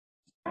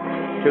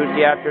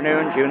Tuesday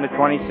afternoon, June the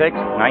 26th,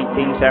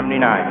 1979.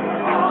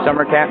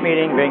 Summer camp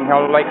meeting being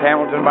held at Lake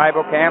Hamilton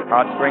Bible Camp,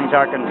 Hot Springs,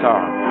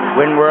 Arkansas.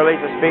 Win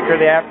Worley's the speaker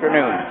of the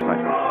afternoon.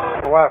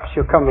 My wife,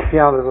 she'll come to the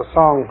piano. There's a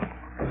song.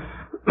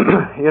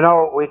 You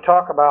know, we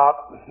talk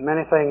about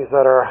many things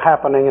that are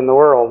happening in the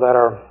world that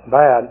are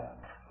bad,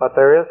 but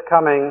there is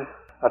coming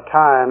a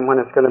time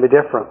when it's going to be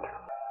different.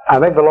 I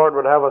think the Lord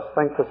would have us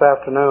think this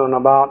afternoon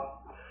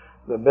about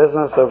the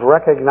business of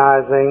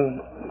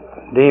recognizing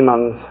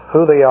demons,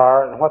 who they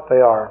are and what they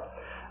are.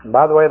 And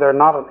by the way, they're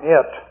not an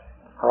it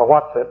or a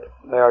what's it.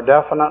 They are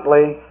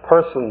definitely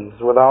persons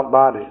without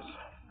bodies.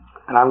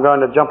 And I'm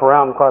going to jump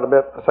around quite a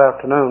bit this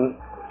afternoon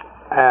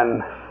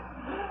and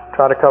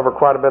try to cover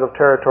quite a bit of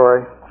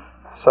territory.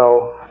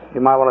 So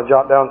you might want to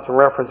jot down some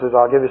references.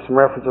 I'll give you some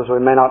references we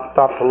may not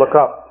stop to look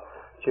up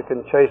that you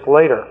can chase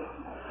later.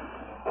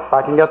 If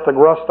I can get the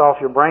rust off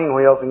your brain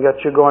wheels and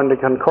get you going to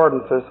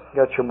concordances,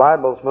 get your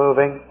Bibles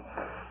moving,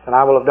 then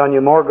I will have done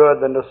you more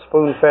good than to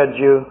spoon-fed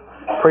you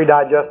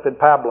pre-digested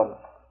pablum.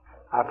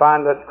 I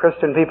find that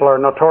Christian people are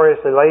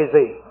notoriously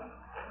lazy.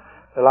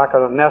 They're like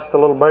a nest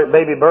of little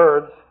baby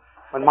birds.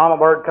 When mama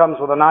bird comes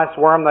with a nice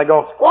worm, they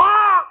go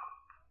squawk!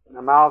 And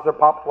their mouths are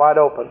popped wide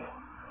open.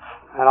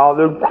 And I'll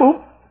do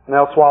poop, and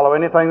they'll swallow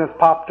anything that's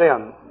popped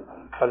in.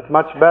 But it's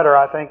much better,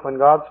 I think, when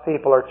God's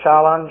people are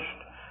challenged.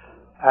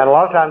 And a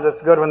lot of times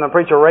it's good when the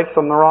preacher rakes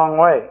them the wrong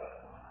way.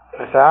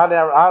 They say, I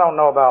don't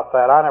know about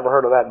that. I never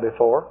heard of that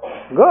before.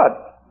 Good.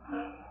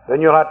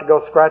 Then you'll have to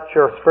go scratch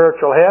your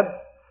spiritual head,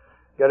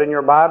 get in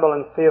your Bible,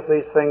 and see if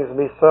these things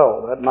be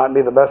so. That might be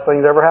the best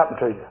thing that ever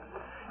happened to you.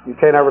 You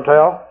can't ever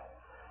tell.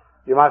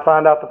 You might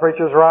find out the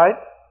preacher's right.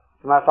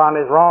 You might find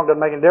he's wrong. Doesn't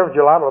make any difference.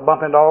 You're liable to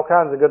bump into all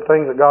kinds of good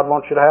things that God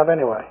wants you to have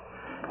anyway.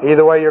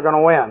 Either way, you're going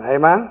to win.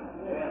 Amen?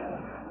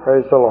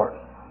 Praise the Lord.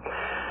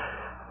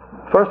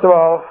 First of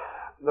all,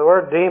 the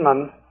word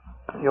demon,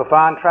 you'll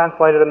find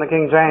translated in the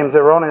King James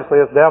erroneously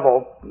as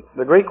devil.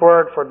 The Greek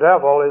word for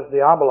devil is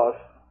diabolos,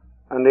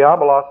 and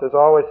diabolos is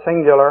always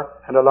singular,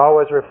 and it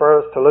always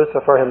refers to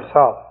Lucifer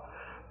himself,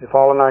 the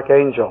fallen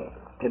archangel.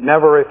 It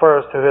never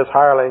refers to his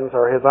hirelings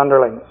or his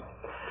underlings.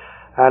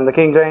 And the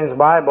King James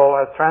Bible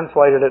has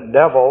translated it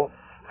devil,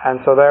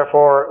 and so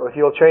therefore, if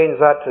you'll change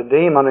that to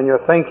demon in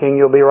your thinking,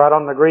 you'll be right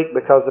on the Greek,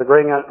 because the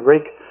Greek,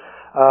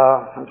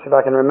 let's see if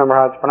I can remember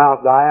how it's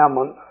pronounced,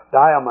 diamond,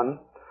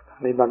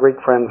 I need my Greek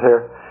friends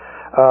here.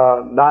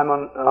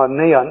 Neon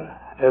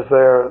is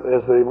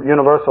the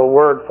universal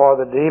word for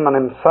the demon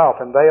himself,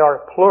 and they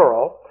are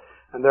plural,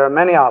 and there are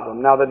many of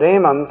them. Now the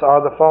demons are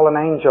the fallen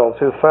angels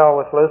who fell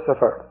with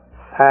Lucifer,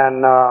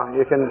 and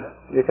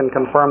you can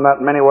confirm that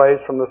in many ways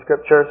from the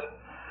Scriptures.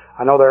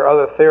 I know there are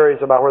other theories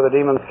about where the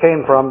demons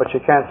came from, but you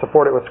can't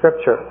support it with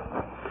Scripture.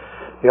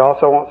 You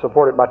also won't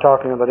support it by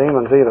talking to the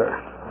demons either.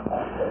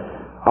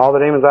 All the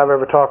demons I've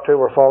ever talked to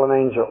were fallen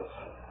angels.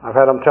 I've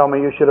had them tell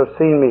me, you should have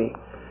seen me.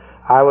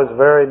 I was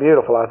very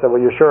beautiful. I said, well,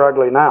 you're sure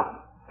ugly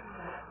now.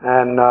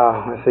 And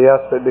I said,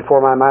 yes, but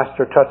before my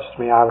master touched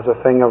me, I was a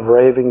thing of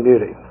raving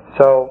beauty.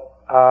 So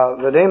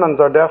the demons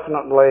are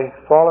definitely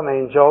fallen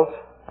angels.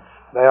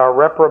 They are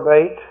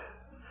reprobate.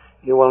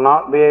 You will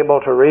not be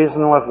able to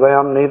reason with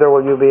them. Neither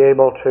will you be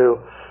able to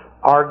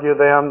argue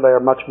them. They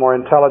are much more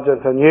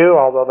intelligent than you,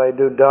 although they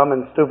do dumb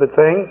and stupid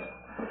things,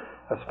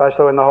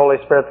 especially when the Holy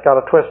Spirit's got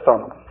a twist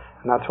on them.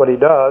 And that's what He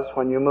does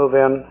when you move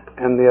in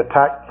the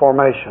attack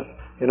formation.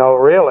 You know,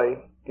 really,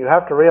 you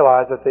have to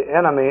realize that the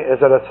enemy is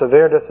at a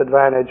severe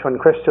disadvantage when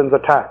Christians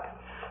attack,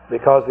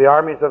 because the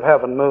armies of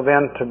heaven move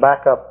in to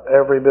back up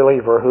every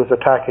believer who's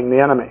attacking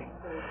the enemy.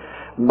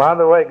 By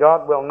the way,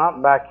 God will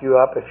not back you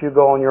up if you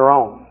go on your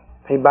own.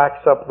 He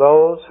backs up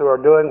those who are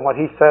doing what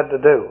He said to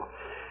do.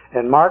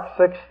 In Mark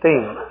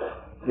 16,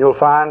 you'll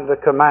find the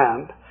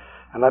command,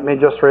 and let me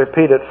just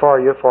repeat it for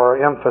you for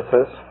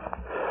emphasis.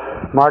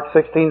 Mark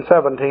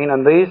 16:17,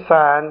 and these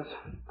signs,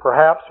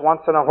 perhaps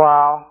once in a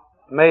while,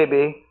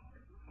 maybe,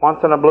 once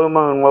in a blue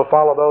moon, will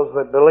follow those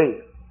that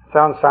believe.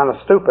 Sounds kind of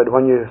stupid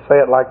when you say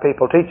it like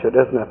people teach it,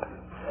 isn't it?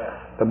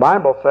 The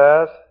Bible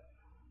says,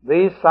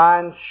 these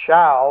signs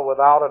shall,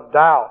 without a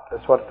doubt,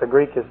 is what the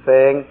Greek is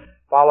saying,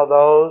 follow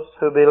those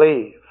who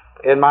believe.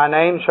 In my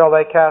name shall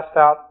they cast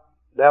out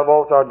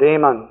devils or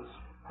demons.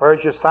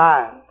 Where's your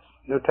signs,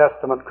 New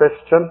Testament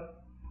Christian?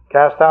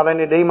 Cast out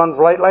any demons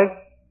lately?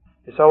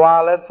 You say, well, I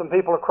led some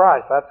people to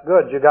Christ. That's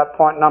good. You got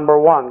point number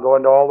one. Go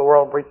into all the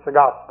world and preach the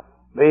gospel.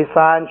 These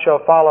signs shall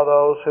follow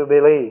those who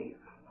believe.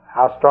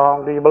 How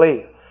strong do you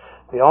believe?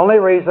 The only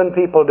reason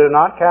people do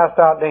not cast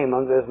out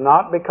demons is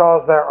not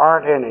because there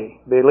aren't any.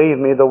 Believe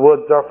me, the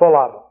woods are full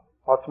of them.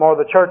 What's more,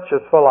 the church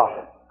is full of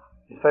them.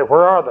 You say,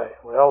 where are they?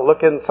 Well,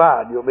 look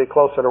inside. You'll be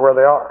closer to where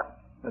they are.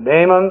 The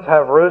demons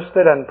have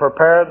roosted and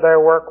prepared their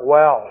work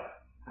well,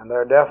 and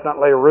they're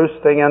definitely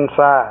roosting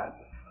inside.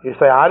 You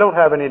say, I don't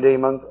have any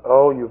demons.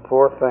 Oh, you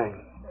poor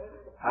thing.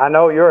 I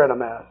know you're in a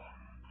mess.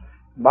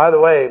 By the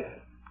way,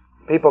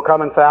 people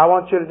come and say, I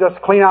want you to just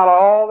clean out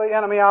all the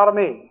enemy out of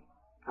me.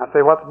 I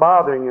say, what's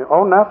bothering you?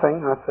 Oh,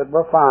 nothing. I said,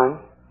 well, fine.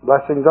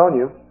 Blessings on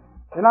you.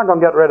 You're not going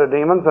to get rid of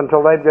demons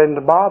until they begin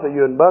to bother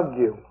you and bug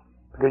you.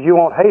 Because you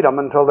won't hate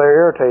them until they're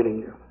irritating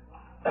you.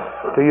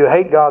 Till you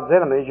hate God's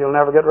enemies, you'll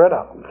never get rid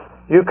of them.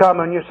 You come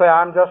and you say,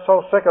 I'm just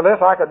so sick of this,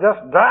 I could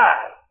just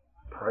die.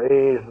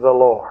 Praise the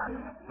Lord.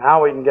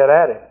 Now we can get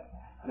at it.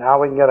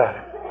 Now we can get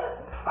at it.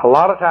 A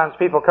lot of times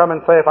people come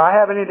and say, if I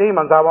have any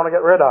demons, I want to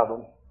get rid of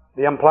them.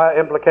 The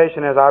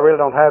implication is, I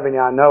really don't have any,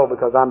 I know,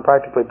 because I'm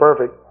practically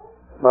perfect.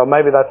 Well,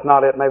 maybe that's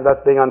not it. Maybe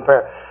that's being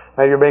unfair.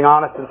 Maybe you're being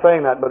honest in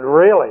saying that. But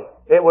really,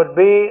 it would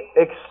be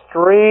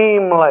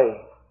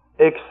extremely,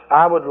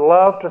 I would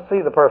love to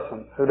see the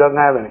person who doesn't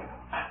have any.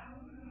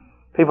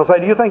 People say,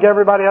 do you think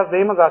everybody has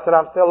demons? I said,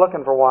 I'm still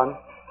looking for one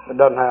that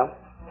doesn't have.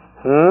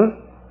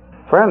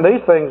 Friend,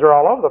 these things are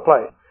all over the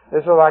place.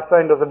 This is like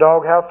saying, does a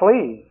dog have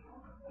fleas?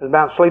 It's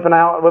about sleeping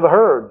out with a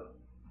herd.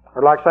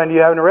 Or like saying, do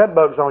you have any red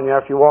bugs on you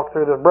after you walk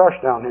through the brush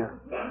down here?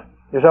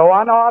 You say, oh,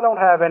 I know I don't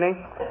have any.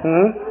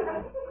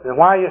 Then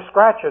why are you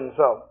scratching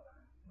so?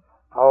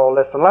 Oh,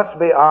 listen, let's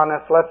be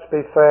honest. Let's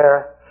be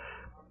fair.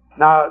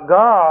 Now,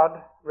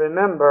 God,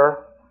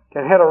 remember,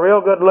 can hit a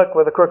real good lick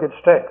with a crooked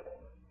stick.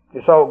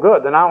 You say, oh,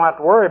 good, then I don't have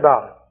to worry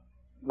about it.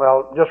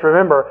 Well, just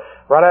remember,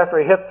 right after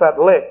he hits that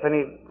lick, then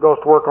he goes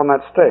to work on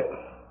that stick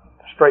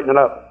to straighten it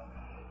up.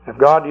 If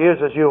God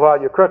uses you while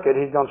you're crooked,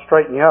 He's going to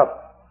straighten you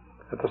up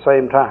at the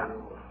same time.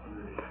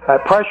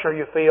 That pressure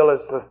you feel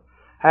is the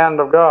hand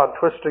of God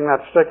twisting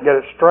that stick to get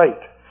it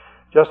straight,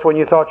 just when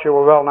you thought you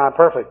were well nigh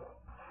perfect.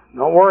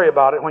 Don't worry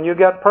about it. When you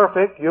get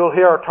perfect, you'll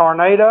hear a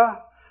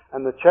tornado,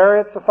 and the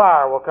chariots of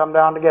fire will come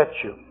down to get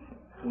you.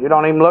 You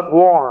don't even look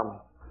warm.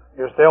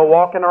 You're still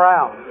walking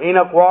around.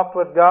 Enoch walked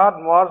with God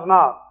and was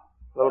not.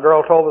 The little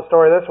girl told the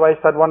story this way.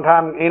 She said one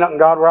time Enoch and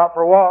God were out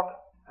for a walk,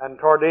 and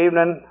toward the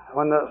evening,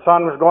 when the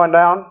sun was going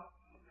down,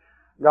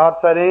 God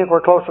said, Enoch,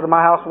 we're closer to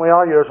my house than we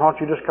are yours. Why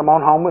don't you just come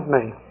on home with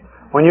me?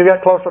 When you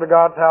get closer to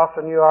God's house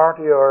than you are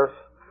to yours,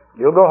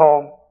 you'll go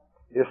home.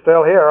 You're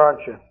still here,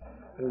 aren't you?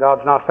 And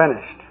God's not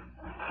finished.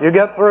 You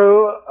get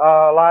through,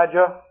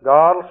 Elijah,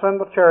 God will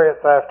send the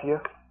chariots after you.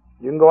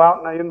 You can go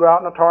out in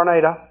a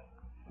tornado.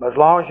 But as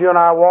long as you and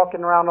I are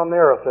walking around on the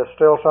earth, there's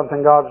still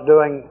something God's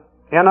doing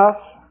in us,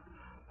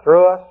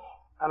 through us,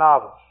 and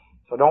of us.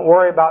 So don't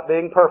worry about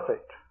being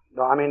perfect.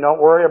 Don't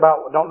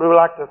do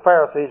like the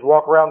Pharisees,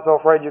 walk around so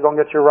afraid you're going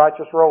to get your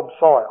righteous robe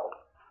soiled.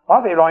 A lot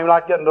of people don't even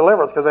like getting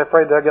deliverance because they're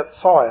afraid they'll get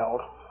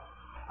soiled.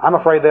 I'm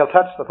afraid they'll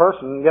touch the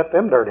person and get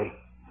them dirty.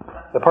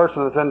 The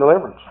person that's in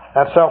deliverance.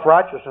 That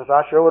self-righteousness,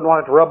 I sure wouldn't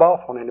want it to rub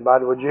off on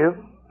anybody, would you?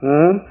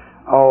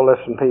 Oh,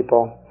 listen,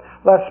 people.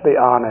 Let's be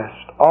honest.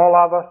 All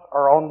of us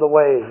are on the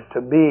way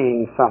to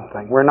being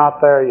something. We're not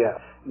there yet.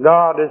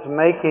 God is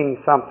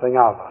making something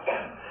of us.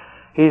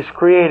 He's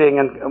creating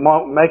and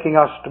making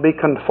us to be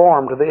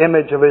conformed to the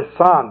image of His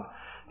Son.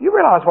 You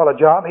realize what a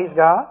job He's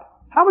got?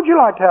 How would you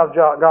like to have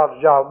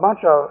God's job? A bunch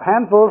of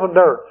handfuls of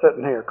dirt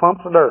sitting here,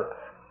 clumps of dirt.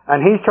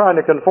 And He's trying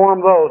to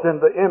conform those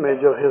into the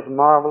image of His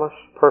marvelous,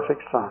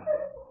 perfect Son.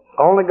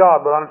 Only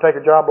God would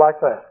undertake a job like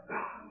that.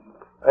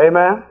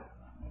 Amen?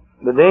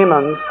 The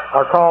demons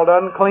are called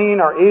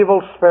unclean or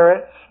evil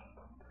spirits.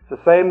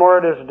 It's the same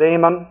word as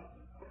demon.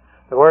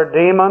 The word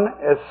demon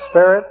is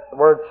spirit. The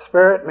word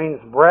spirit means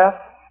breath.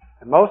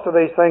 And most of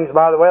these things,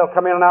 by the way, will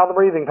come in and out of the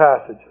breathing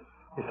passages.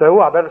 You say,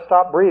 I better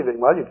stop breathing.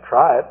 Well, you can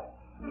try it.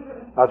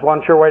 That's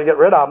one sure way to get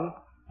rid of them.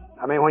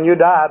 I mean, when you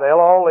die, they'll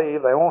all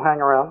leave. They won't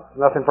hang around.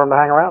 There's nothing for them to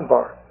hang around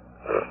for.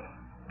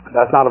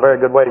 That's not a very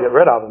good way to get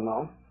rid of them,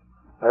 though.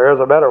 There is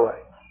a better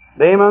way.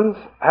 Demons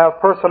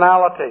have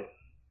personality.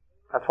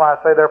 That's why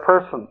I say they're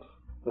persons.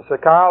 The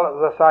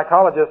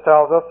psychologist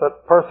tells us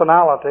that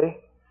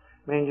personality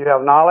means you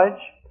have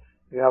knowledge,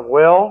 you have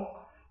will,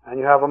 and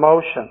you have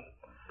emotion.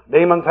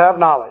 Demons have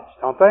knowledge,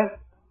 don't they?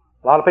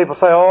 A lot of people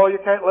say, you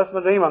can't listen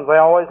to demons. They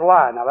always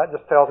lie. Now, that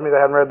just tells me they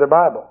haven't read their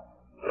Bible.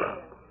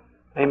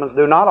 Demons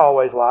do not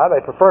always lie.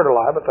 They prefer to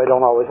lie, but they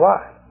don't always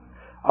lie.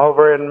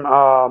 Over in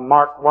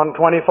Mark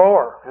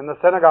 1:24, in the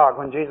synagogue,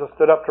 when Jesus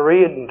stood up to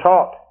read and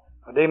taught,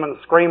 a demon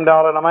screamed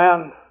out at a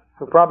man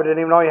who probably didn't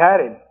even know he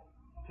had him.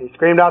 He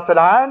screamed out, said,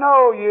 I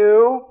know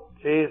you,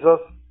 Jesus.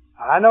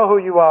 I know who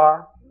you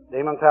are.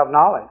 Demons have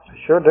knowledge. They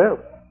sure do.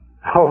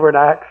 Over in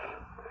Acts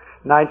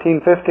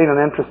 19:15,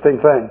 an interesting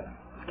thing.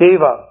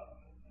 Sceva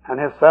and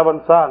his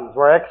 7 sons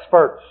were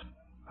experts.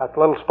 That's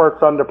little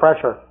spurts under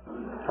pressure.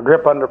 A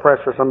grip under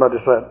pressure, somebody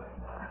said.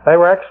 They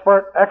were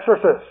expert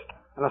exorcists.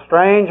 And a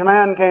strange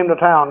man came to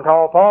town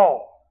called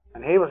Paul.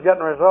 And he was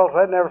getting results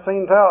they'd never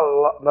seen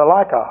the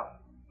like of.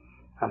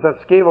 And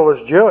since Sceva was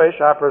Jewish,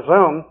 I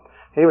presume,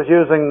 he was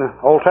using the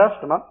Old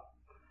Testament.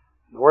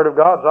 The Word of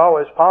God's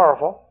always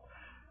powerful.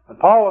 And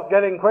Paul was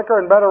getting quicker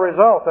and better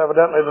results,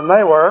 evidently, than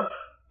they were.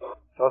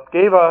 So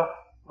Sceva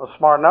was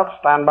smart enough to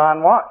stand by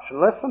and watch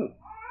and listen.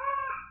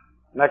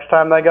 Next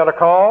time they got a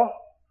call,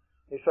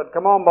 he said,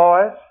 come on,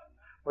 boys.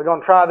 We're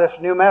going to try this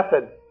new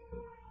method.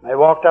 They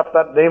walked up to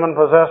that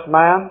demon-possessed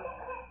man.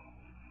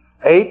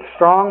 8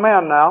 strong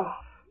men now.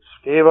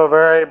 Sceva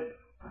very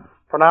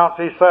pronounced.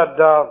 He said,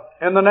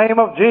 in the name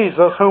of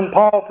Jesus, whom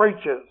Paul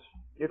preaches,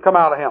 you come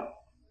out of him.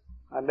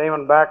 That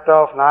demon backed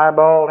off and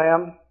eyeballed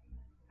him.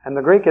 And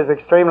the Greek is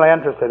extremely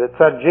interested. It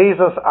said,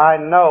 Jesus I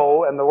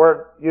know, and the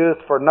word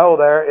used for know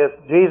there is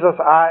Jesus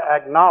I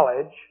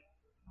acknowledge.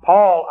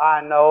 Paul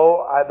I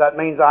know, that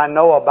means I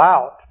know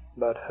about.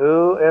 But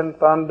who in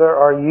thunder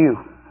are you?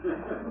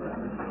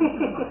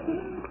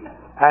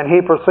 And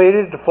he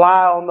proceeded to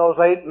fly on those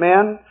 8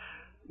 men,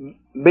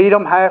 beat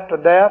them half to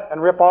death,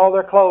 and rip all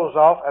their clothes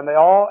off. And they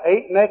all,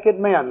 8 naked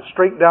men,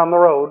 streaked down the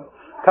road,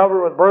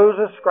 covered with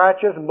bruises,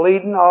 scratches, and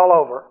bleeding all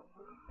over.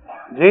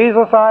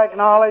 Jesus I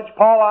acknowledge,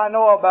 Paul I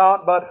know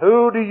about, but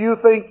who do you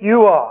think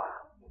you are?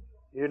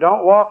 You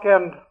don't walk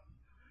into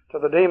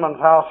the demon's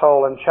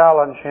household and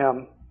challenge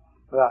him.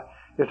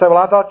 You say, well,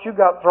 I thought you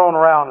got thrown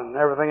around and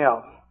everything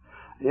else.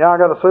 Yeah, I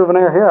got a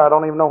souvenir here I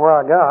don't even know where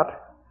I got.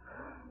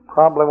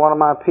 Probably one of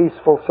my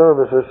peaceful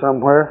services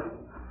somewhere.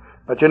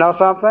 But you know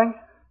something?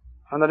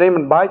 When the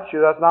demon bites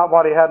you, that's not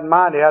what he had in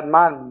mind. He had in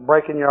mind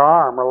breaking your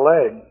arm or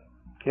leg.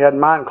 He had in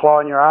mind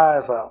clawing your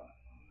eyes out.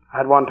 I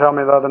had one tell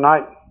me the other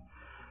night,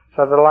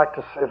 said, I'd like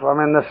to, if I'm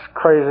in this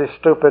crazy,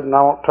 stupid, and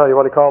I won't tell you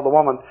what he called the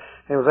woman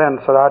he was in,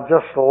 said, I'd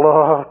just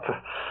love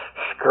to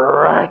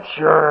scratch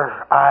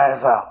your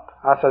eyes out.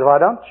 I said, why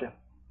don't you?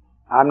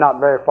 I'm not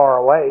very far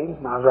away.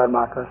 I was riding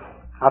my car.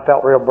 I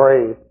felt real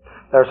brave.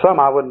 There's some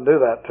I wouldn't do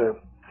that to.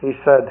 He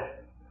said,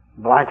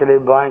 blankety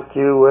blank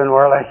you and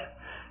Worley,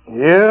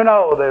 you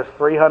know there's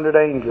 300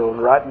 angels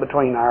right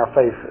between our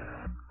faces.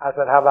 I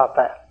said, how about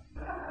that?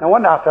 No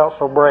wonder I felt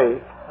so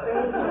brave.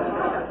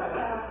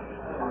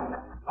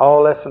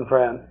 Oh, listen,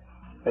 friend.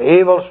 The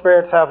evil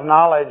spirits have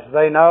knowledge.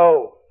 They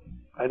know.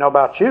 They know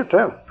about you,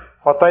 too.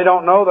 What they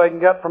don't know, they can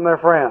get from their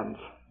friends.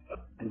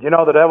 And you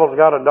know the devil's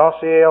got a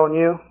dossier on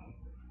you?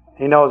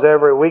 He knows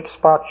every weak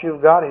spot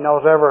you've got. He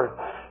knows every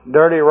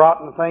dirty,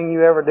 rotten thing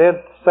you ever did,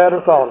 said,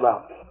 or thought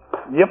about.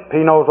 Yep, he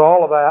knows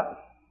all of that.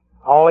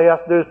 All he has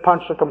to do is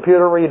punch the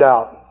computer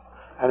readout.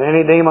 And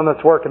any demon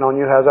that's working on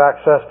you has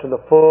access to the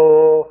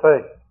full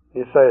thing.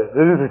 You say,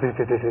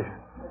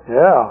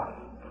 yeah.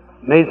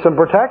 Need some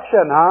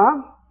protection,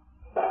 huh?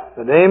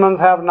 The demons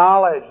have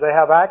knowledge. They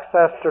have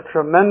access to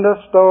tremendous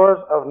stores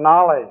of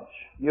knowledge.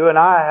 You and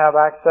I have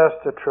access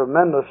to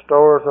tremendous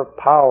stores of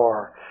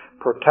power,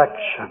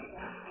 protection.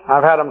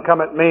 I've had them come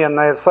at me and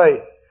they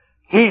say,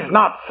 he's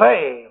not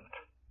saved.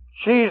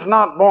 She's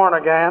not born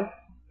again.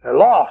 They're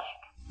lost.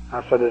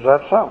 I said, is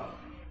that so?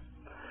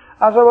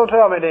 I said, well,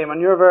 tell me, demon,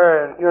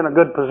 you're in a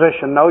good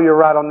position. No, you're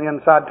right on the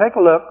inside. Take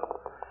a look.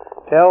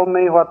 Tell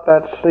me what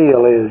that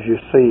seal is you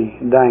see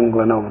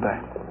dangling over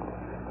there.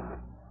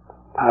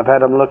 I've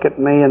had them look at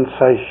me and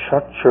say,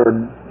 shut your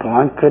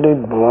blankety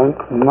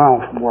blank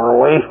mouth,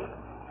 Worley.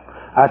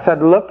 I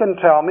said, look and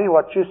tell me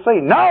what you see.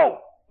 No!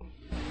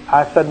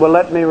 I said, well,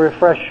 let me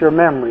refresh your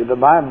memory. The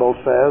Bible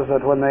says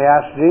that when they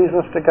asked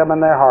Jesus to come in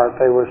their heart,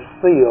 they were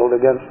sealed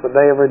against the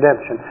day of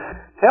redemption.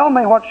 Tell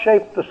me what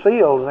shape the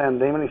seal's in,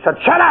 demon. He said,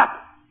 shut up!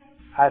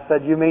 I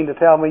said, you mean to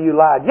tell me you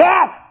lied?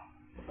 Yes!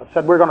 I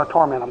said, we're going to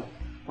torment them.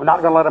 We're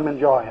not going to let them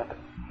enjoy it.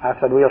 I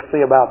said, we'll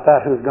see about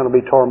that, who's going to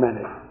be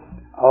tormented.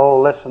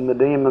 Oh, listen, the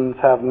demons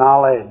have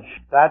knowledge.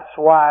 That's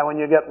why when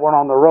you get one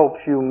on the ropes,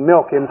 you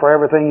milk him for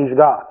everything he's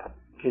got.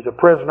 He's a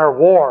prisoner of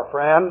war,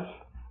 friends.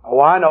 Oh,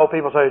 I know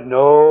people say,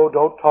 no,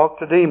 don't talk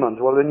to demons.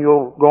 Well, then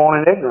you'll go on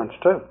in ignorance,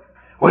 too.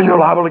 Well, you're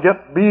liable to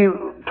be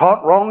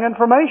taught wrong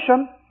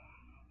information.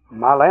 In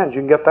my land,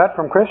 you can get that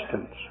from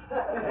Christians.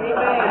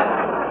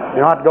 Amen.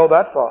 You don't have to go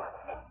that far.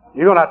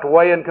 You're going to have to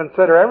weigh and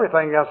consider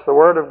everything against the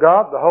Word of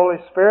God, the Holy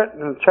Spirit,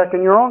 and check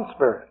in your own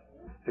spirit.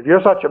 If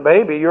you're such a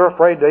baby, you're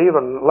afraid to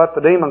even let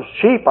the demons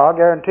cheep, I'll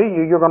guarantee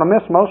you're going to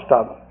miss most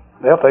of them.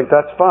 They'll think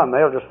that's fun.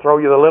 They'll just throw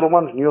you the little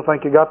ones, and you'll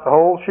think you got the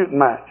whole shooting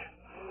match.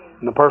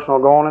 And the person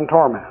will go on in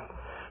torment.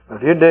 But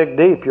if you dig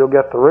deep, you'll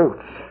get the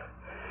roots.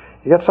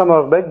 You get some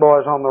of those big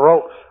boys on the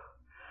ropes,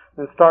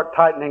 and start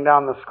tightening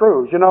down the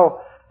screws. You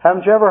know,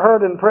 haven't you ever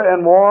heard in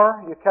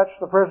war, you catch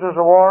the prisoners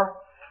of war,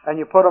 and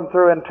you put them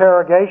through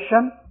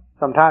interrogation?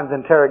 Sometimes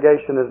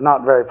interrogation is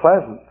not very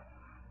pleasant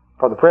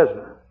for the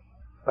prisoner.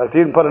 But if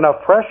you can put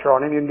enough pressure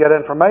on him, you can get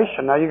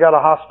information. Now you got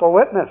a hostile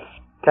witness.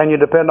 Can you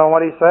depend on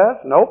what he says?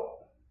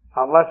 Nope.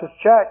 Unless it's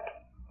checked.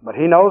 But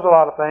he knows a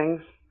lot of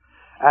things.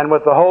 And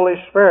with the Holy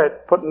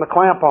Spirit putting the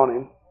clamp on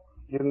him,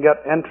 you can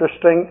get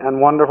interesting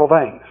and wonderful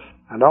things.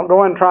 And don't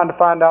go in trying to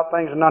find out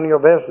things none of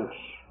your business.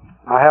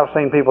 I have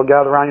seen people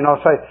gather around,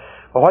 say,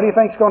 well, what do you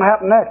think is going to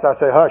happen next? I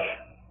say, hush.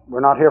 We're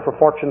not here for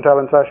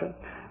fortune-telling session.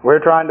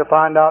 We're trying to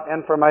find out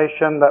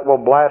information that will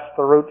blast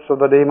the roots of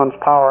the demon's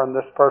power in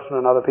this person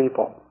and other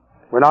people.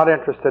 We're not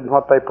interested in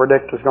what they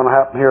predict is going to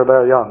happen here,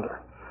 there, yonder.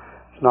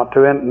 It's not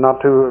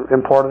too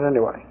important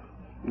anyway.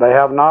 They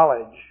have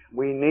knowledge.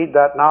 We need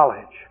that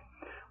knowledge.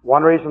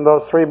 One reason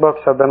those 3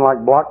 books have been like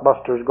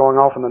blockbusters going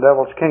off in the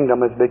devil's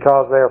kingdom is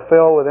because they are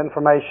filled with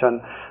information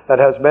that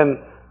has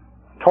been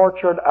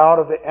tortured out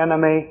of the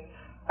enemy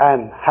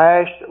and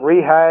hashed,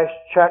 rehashed,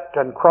 checked,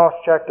 and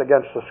cross-checked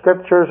against the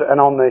Scriptures and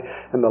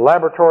in the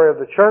laboratory of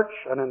the church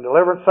and in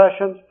deliverance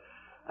sessions,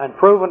 and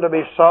proven to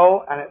be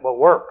so, and it will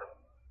work.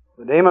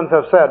 The demons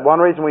have said one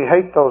reason we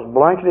hate those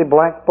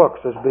blankety-blank books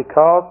is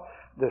because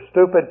The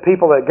stupid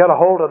people that get a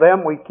hold of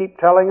them, we keep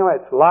telling them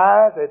it's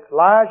lies,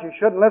 you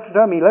shouldn't listen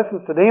to him. He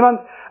listens to demons,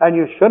 and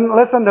you shouldn't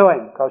listen to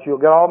him because you'll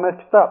get all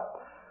mixed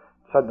up.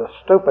 Said the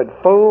stupid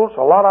fools,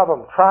 a lot of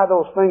them try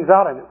those things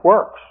out and it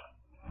works.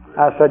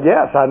 I said,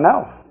 yes, I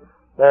know.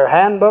 They're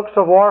handbooks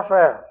of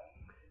warfare.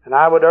 And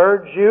I would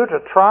urge you to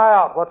try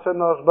out what's in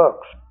those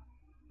books.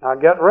 Now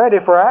get ready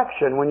for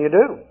action when you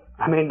do.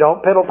 I mean,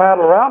 don't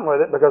piddle-paddle around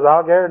with it, because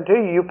I'll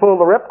guarantee you pull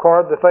the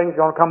ripcord, the thing's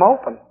going to come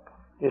open.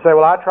 You say,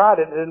 well, I tried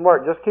it didn't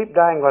work. Just keep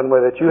dangling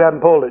with it. You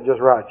haven't pulled it just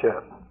right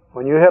yet.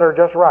 When you hit her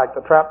just right, the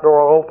trap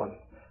door will open.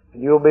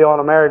 And you'll be on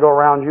a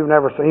merry-go-round you've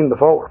never seen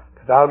before.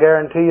 Because I'll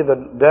guarantee you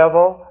the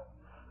devil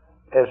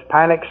is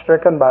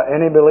panic-stricken by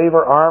any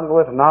believer armed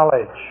with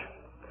knowledge.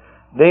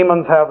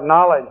 Demons have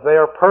knowledge. They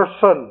are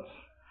persons.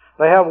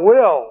 They have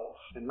wills.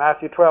 In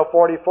Matthew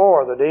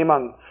 12:44, the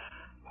demon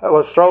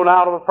was thrown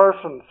out of a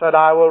person, said,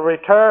 I will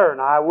return.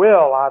 I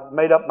will. I've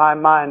made up my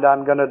mind.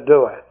 I'm going to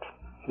do it.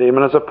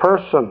 Demon is a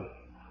person.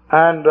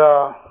 And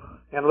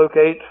in Luke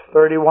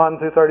 8:31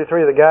 through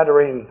 33, the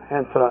Gadarene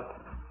incident,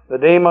 the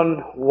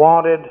demon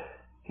wanted,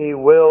 he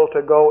willed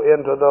to go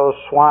into those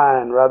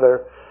swine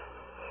rather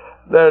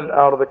than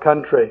out of the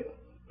country.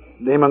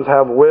 Demons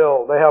have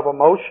will. They have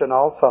emotion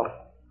also.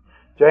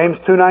 James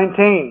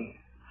 2:19.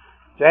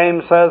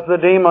 James says the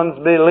demons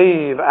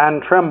believe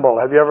and tremble.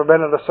 Have you ever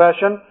been at a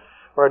session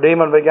where a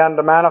demon began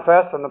to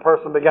manifest and the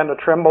person began to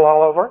tremble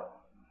all over?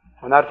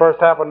 When that first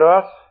happened to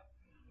us,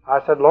 I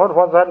said, Lord,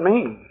 what does that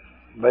mean?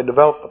 They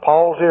developed the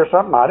palsy or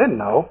something? I didn't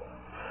know.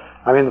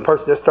 I mean, the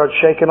person just started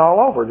shaking all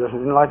over, just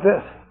like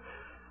this.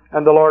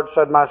 And the Lord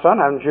said, my son,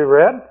 haven't you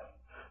read?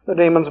 The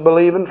demons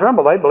believe and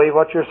tremble. They believe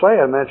what you're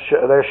saying.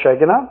 They're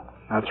shaking up.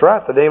 That's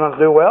right. The demons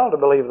do well to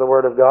believe the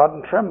Word of God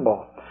and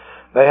tremble.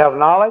 They have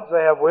knowledge,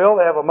 they have will,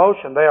 they have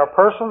emotion. They are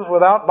persons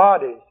without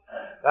bodies.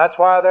 That's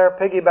why they're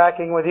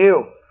piggybacking with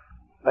you.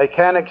 They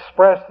can't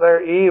express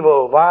their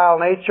evil, vile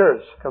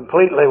natures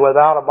completely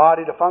without a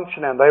body to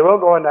function in. They will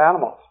go into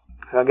animals.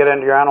 They'll get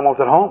into your animals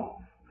at home,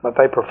 but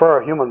they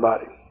prefer a human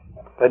body.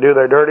 They do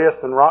their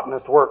dirtiest and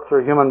rottenest work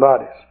through human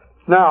bodies.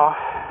 Now,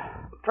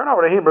 turn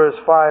over to Hebrews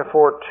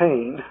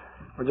 5:14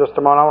 for just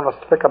a moment. I want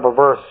us to pick up a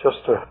verse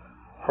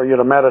for you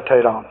to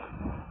meditate on.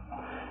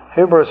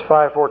 Hebrews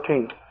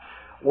 5:14.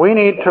 We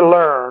need to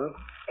learn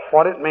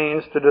what it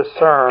means to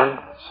discern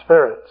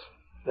spirits.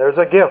 There's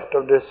a gift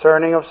of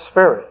discerning of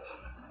spirits.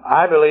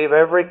 I believe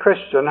every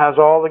Christian has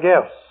all the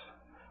gifts.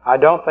 I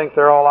don't think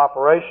they're all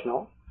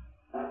operational,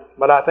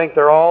 but I think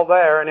they're all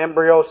there in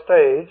embryo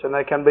stage and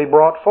they can be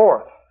brought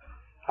forth.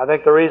 I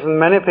think the reason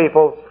many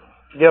people's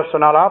gifts are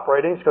not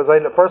operating is because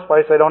in the first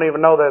place they don't even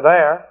know they're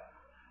there,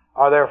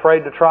 or they're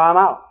afraid to try them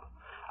out.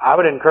 I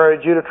would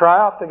encourage you to try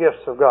out the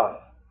gifts of God.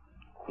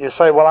 You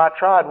say, well, I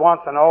tried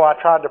once and I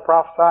tried to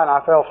prophesy and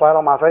I fell flat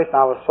on my face and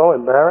I was so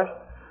embarrassed.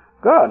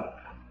 Good.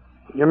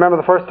 You remember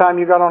the first time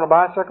you got on a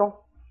bicycle?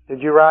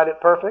 Did you ride it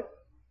perfect?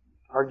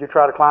 Or did you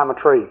try to climb a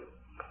tree?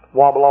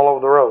 Wobble all over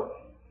the road?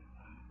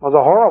 It was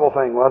a horrible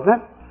thing,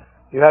 wasn't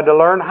it? You had to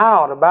learn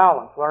how to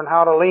balance, learn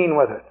how to lean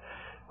with it.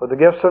 With the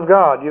gifts of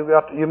God,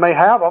 you may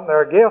have them,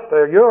 they're a gift,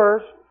 they're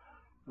yours,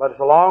 but it's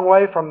a long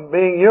way from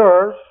being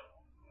yours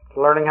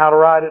to learning how to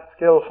ride it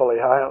skillfully,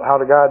 how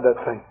to guide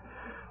that thing.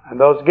 And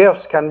those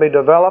gifts can be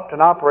developed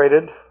and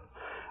operated.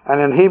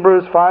 And in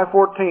Hebrews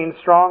 5:14,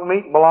 strong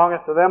meat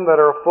belongeth to them that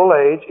are of full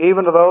age,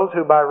 even to those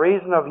who by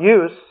reason of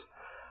use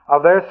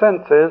of their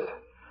senses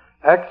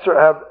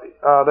have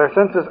their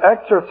senses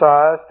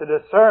exercised to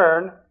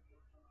discern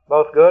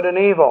both good and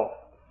evil.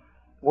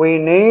 We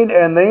need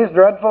in these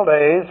dreadful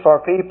days for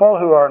people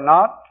who are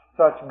not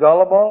such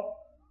gullible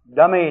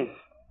dummies.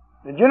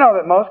 Did you know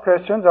that most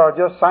Christians are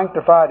just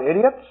sanctified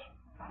idiots?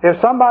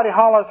 If somebody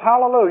hollers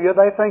hallelujah,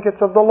 they think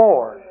it's of the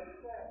Lord.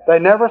 They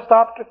never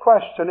stop to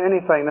question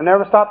anything. They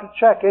never stop to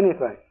check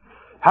anything.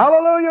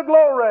 Hallelujah,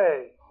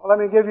 glory! Well, let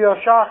me give you a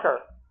shocker.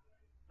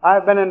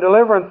 I've been in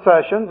deliverance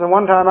sessions, and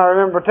one time I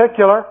remember in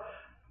particular,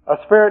 a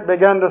spirit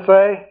began to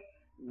say,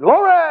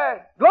 glory!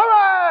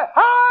 Glory!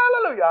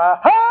 Hallelujah!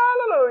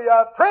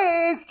 Hallelujah!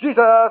 Praise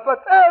Jesus!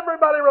 Let's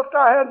everybody lift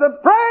our hands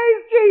and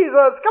praise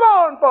Jesus! Come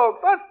on, folks!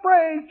 Let's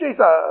praise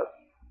Jesus!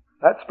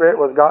 That spirit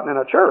was gotten in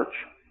a church.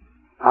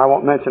 I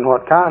won't mention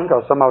what kind,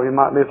 because some of you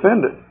might be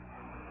offended.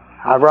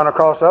 I've run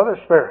across other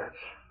spirits.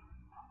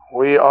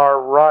 We are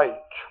right.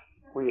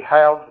 We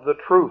have the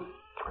truth.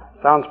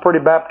 Sounds pretty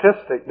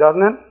Baptistic,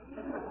 doesn't it?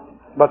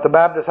 But the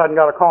Baptist hadn't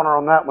got a corner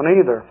on that one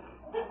either.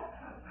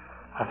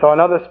 I saw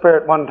another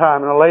spirit one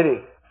time, and a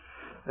lady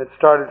that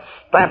started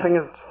stamping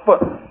his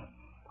foot.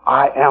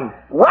 I am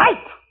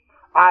right!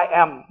 I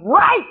am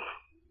right!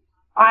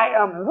 I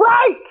am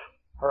right!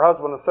 Her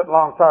husband was sitting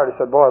alongside. He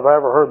said, boy, have I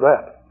ever heard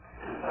that.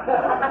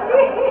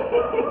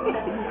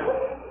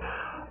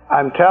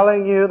 I'm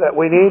telling you that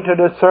we need to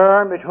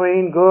discern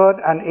between good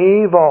and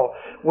evil.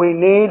 We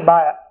need,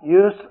 by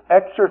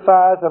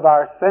exercise of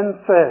our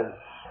senses.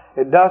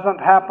 It doesn't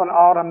happen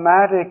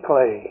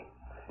automatically.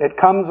 It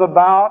comes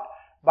about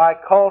by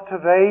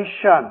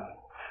cultivation,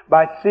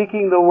 by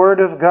seeking the Word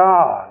of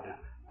God,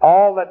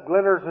 All that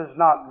glitters is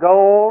not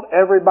gold.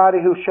 Everybody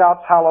who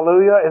shouts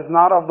hallelujah is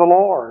not of the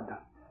Lord.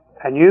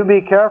 And you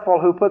be careful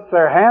who puts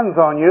their hands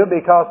on you,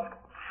 because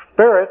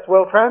spirits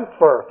will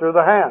transfer through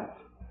the hands.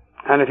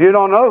 And if you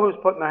don't know who's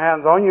putting their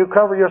hands on you,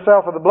 cover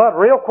yourself with the blood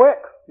real quick.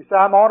 You say,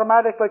 I'm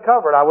automatically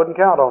covered. I wouldn't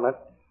count on it.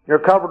 You're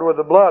covered with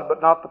the blood,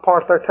 but not the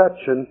part they're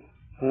touching.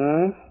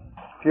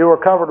 If you were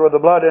covered with the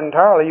blood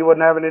entirely, you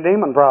wouldn't have any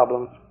demon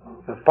problems.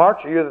 There's parts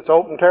of you that's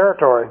open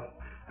territory.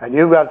 And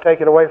you've got to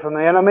take it away from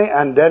the enemy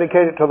and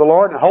dedicate it to the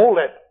Lord and hold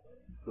it.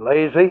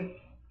 Lazy,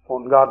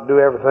 wanting God to do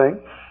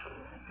everything.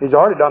 He's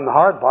already done the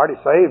hard part. He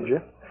saved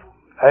you.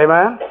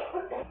 Amen?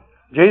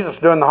 Jesus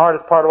is doing the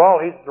hardest part of all.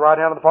 He's at the right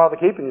hand of the Father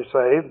keeping you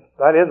saved.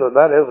 That is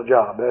a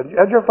job. Have you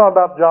ever thought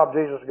about the job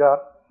Jesus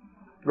got?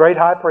 Great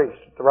high priest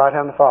at the right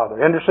hand of the Father,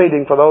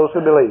 interceding for those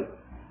who believe.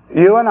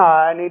 You and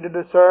I need to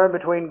discern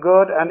between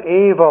good and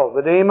evil.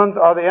 The demons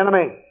are the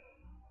enemy.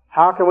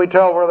 How can we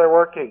tell where they're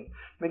working?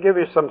 Let me give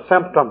you some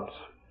symptoms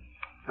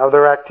of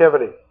their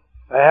activity.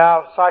 They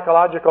have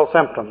psychological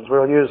symptoms.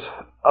 We'll use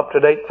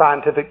up-to-date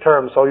scientific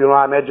terms so you know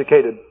I'm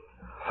educated.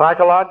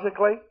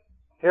 Psychologically,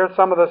 here's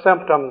some of the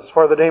symptoms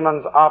where the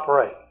demons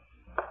operate.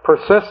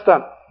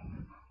 Persistent,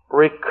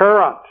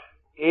 recurrent,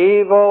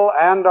 evil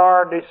and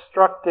or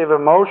destructive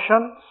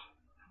emotions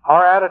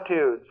or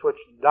attitudes which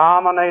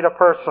dominate a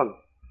person,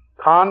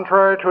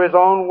 contrary to his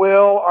own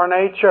will or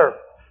nature.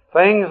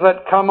 Things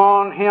that come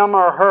on him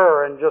or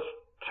her and just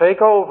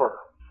take over.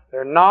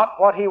 They're not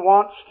what he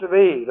wants to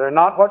be. They're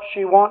not what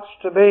she wants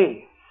to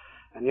be.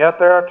 And yet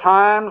there are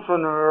times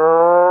when,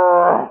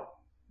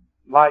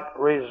 like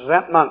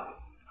resentment,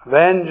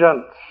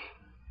 vengeance,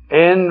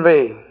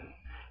 envy,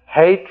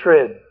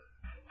 hatred,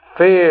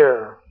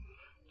 fear,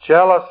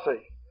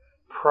 jealousy,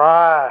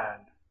 pride,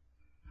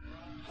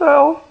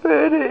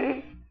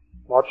 self-pity.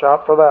 Watch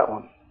out for that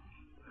one.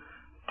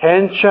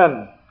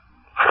 Tension,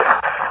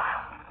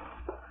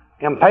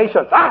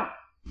 impatience.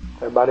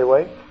 Everybody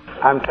wait.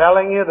 I'm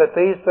telling you that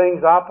these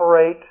things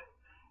operate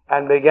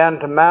and begin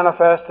to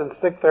manifest and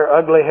stick their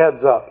ugly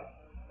heads up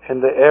in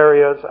the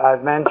areas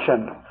I've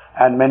mentioned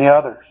and many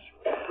others.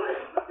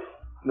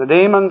 The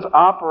demons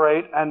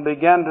operate and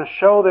begin to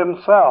show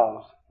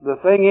themselves. The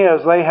thing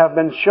is, they have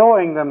been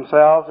showing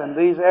themselves in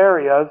these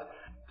areas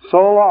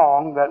so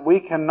long that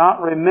we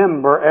cannot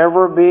remember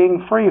ever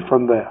being free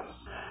from this.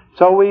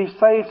 So we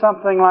say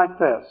something like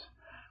this: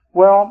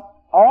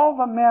 well, all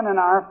the men in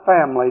our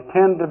family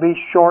tend to be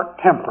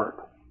short-tempered.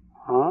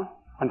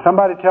 When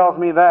somebody tells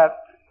me that,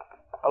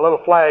 a little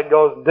flag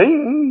goes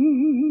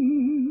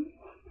ding.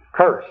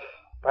 Curse.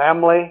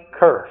 Family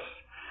curse.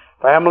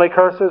 Family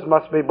curses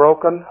must be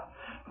broken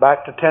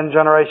back to 10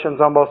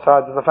 generations on both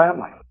sides of the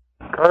family.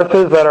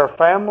 Curses that are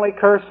family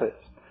curses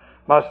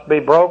must be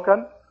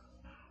broken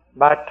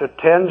back to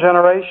 10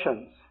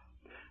 generations.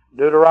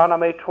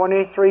 Deuteronomy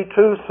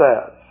 23:2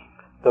 says,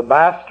 the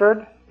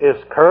bastard is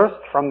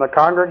cursed from the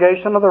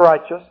congregation of the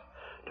righteous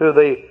to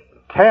the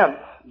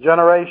 10th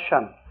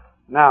generation.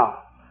 Now,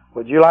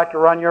 would you like to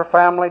run your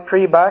family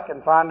tree back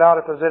and find out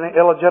if there's any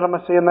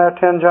illegitimacy in there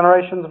 10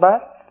 generations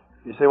back?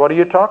 You say, what are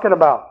you talking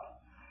about?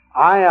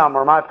 I am,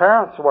 or my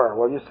parents were.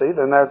 Well, you see,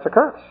 then there's a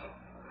curse.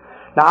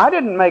 Now, I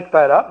didn't make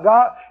that up.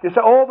 God, you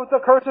say, oh, but the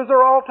curses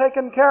are all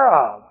taken care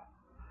of.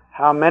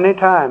 How many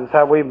times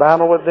have we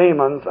battled with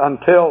demons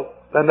until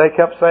then they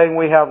kept saying,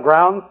 we have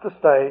grounds to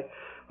stay,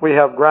 we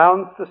have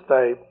grounds to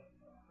stay,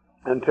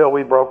 until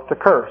we broke the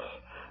curse.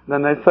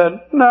 Then they said,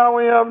 no,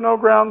 we have no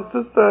grounds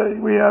to stay,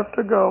 we have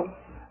to go.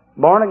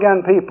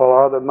 Born-again people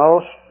are the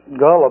most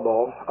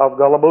gullible of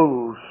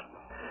gulliboos.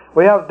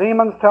 We have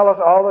demons tell us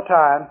all the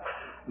time,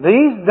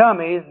 these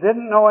dummies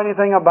didn't know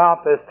anything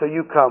about this till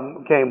you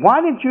came.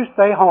 Why didn't you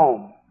stay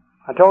home?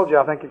 I told you,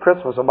 I think at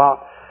Christmas,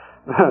 about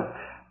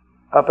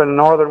up in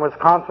northern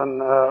Wisconsin,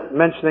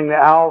 mentioning the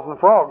owls and the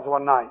frogs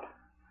one night.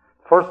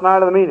 First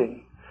night of the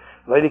meeting.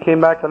 The lady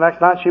came back the next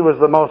night. She was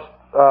the most,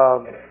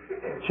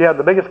 she had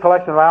the biggest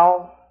collection of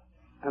owls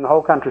in the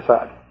whole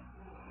countryside.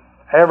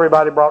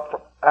 Everybody brought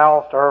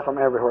owls to her from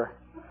everywhere.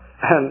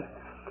 And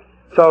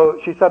so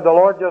she said, the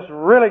Lord just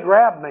really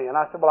grabbed me. And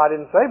I said, well, I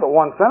didn't say but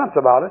one sentence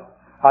about it.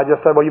 I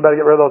just said, well, you better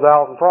get rid of those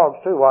owls and frogs,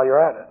 too, while you're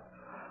at it.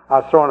 I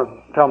was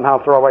telling them how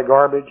to throw away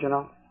garbage,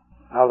 out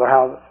of their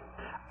houses.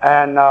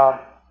 And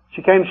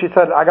she came, she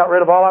said, I got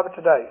rid of all of it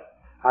today.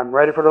 I'm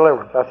ready for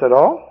deliverance. I said,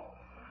 oh,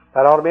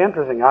 that ought to be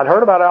interesting. I'd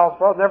heard about owls and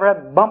frogs, never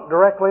had bumped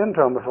directly into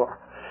them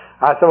before.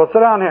 I said, well, sit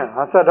down here.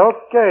 I said,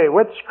 okay,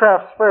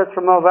 witchcraft spirits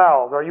from those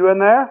owls. Are you in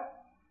there?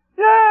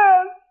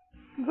 Yes.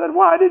 I said,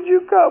 why did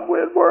you come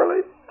with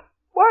Worley?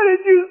 Why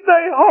did you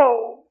stay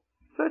home?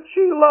 Said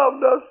she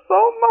loved us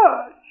so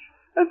much.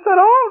 And said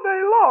all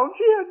day long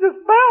she had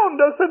just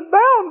bound us and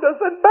bound us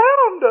and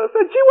bound us.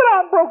 And she went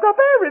out and broke up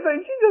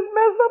everything. She just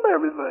messed up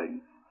everything.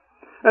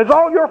 And it's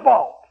all your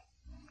fault.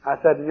 I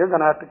said, you're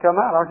going to have to come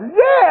out, aren't you?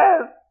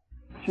 Yes!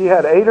 She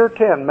had 8 or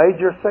 10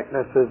 major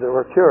sicknesses that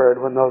were cured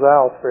when those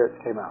owl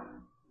spirits came out.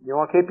 You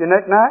want to keep your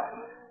knick-knack?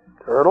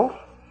 Turtles?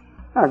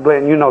 Now,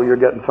 Glenn, you know you're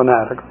getting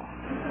fanatical.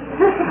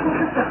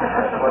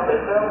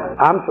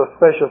 I'm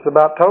suspicious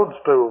about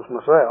toadstools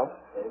myself.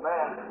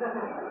 Amen.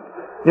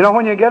 You know,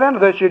 when you get into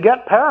this, you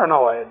get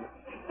paranoid.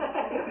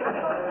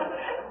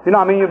 You know,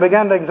 I mean, you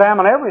begin to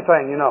examine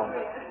everything, you know.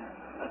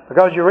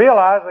 Because you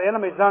realize the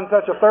enemy's done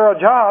such a thorough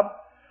job,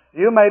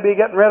 you may be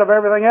getting rid of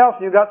everything else,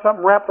 and you've got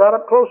something wrapped right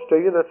up close to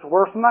you that's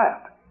worse than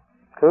that.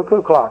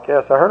 Cuckoo clock,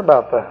 yes, I heard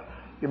about that.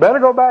 You better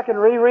go back and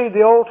reread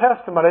the Old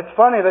Testament. It's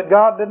funny that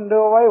God didn't do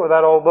away with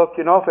that old book,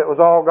 you know, if it was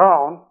all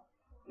gone.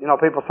 You know,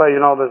 people say, you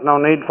know, there's no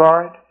need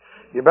for it.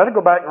 You better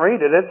go back and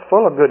read it. It's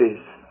full of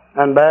goodies,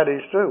 and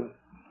baddies too.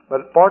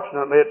 But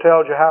fortunately, it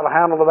tells you how to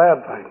handle the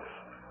bad things.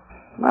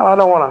 Well, I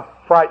don't want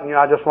to frighten you,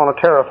 I just want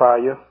to terrify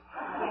you.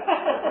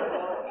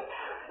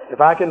 If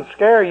I can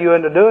scare you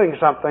into doing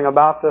something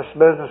about this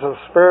business of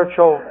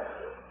spiritual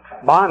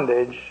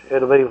bondage,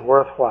 it'll be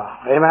worthwhile.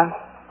 Amen?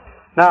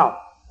 Now,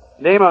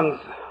 demons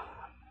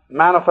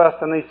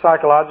manifest in these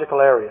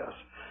psychological areas.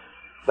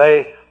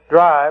 They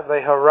drive,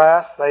 they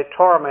harass, they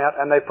torment,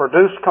 and they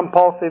produce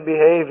compulsive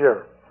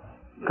behavior.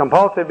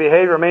 Compulsive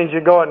behavior means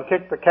you go and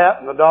kick the cat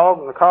and the dog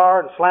and the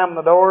car and slam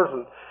the doors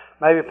and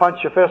maybe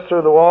punch your fist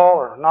through the wall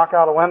or knock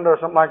out a window or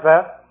something like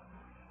that.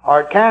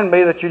 Or it can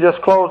be that you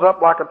just close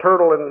up like a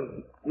turtle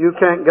and you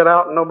can't get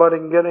out and nobody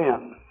can get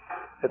in.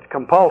 It's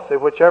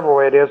compulsive, whichever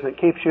way it is, and it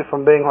keeps you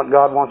from being what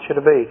God wants you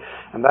to be.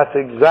 And that's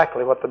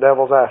exactly what the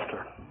devil's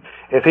after.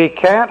 If he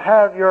can't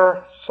have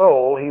your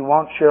soul, he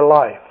wants your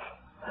life.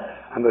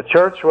 And the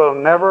church will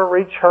never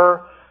reach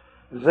her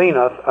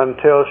zenith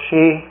until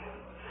she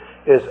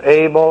is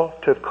able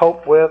to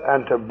cope with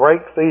and to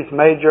break these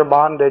major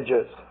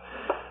bondages.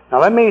 Now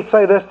let me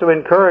say this to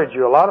encourage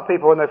you. A lot of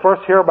people, when they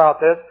first hear about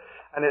this,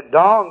 and it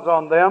dawns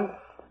on them,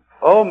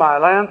 oh my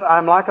lands,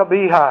 I'm like a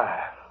beehive.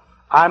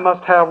 I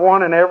must have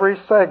one in every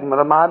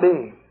segment of my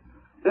being.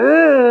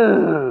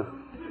 Ugh,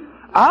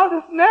 I'll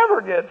just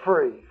never get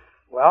free.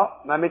 Well,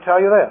 let me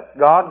tell you this.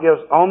 God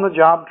gives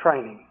on-the-job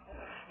training.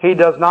 He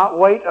does not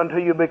wait until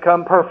you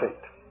become perfect.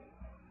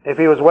 If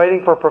He was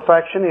waiting for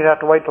perfection, He'd have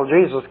to wait till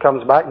Jesus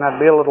comes back, and that'd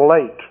be a little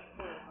late.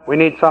 We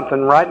need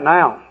something right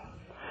now.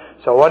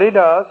 So what He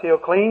does, He'll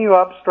clean you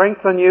up,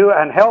 strengthen you,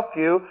 and help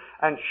you,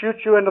 and shoot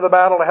you into the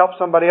battle to help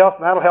somebody else,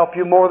 and that'll help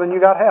you more than you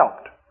got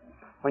helped.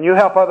 When you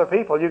help other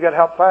people, you get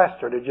helped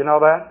faster. Did you know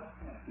that?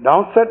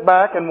 Don't sit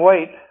back and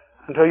wait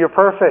until you're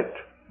perfect.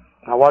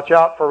 Now watch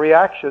out for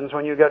reactions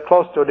when you get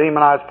close to a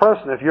demonized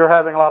person. If you're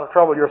having a lot of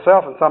trouble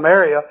yourself in some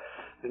area,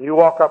 and you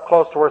walk up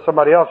close to where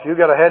somebody else, you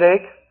get a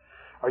headache,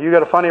 or you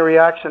get a funny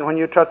reaction when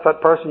you touch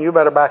that person, you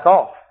better back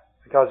off.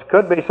 Because it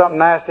could be something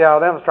nasty out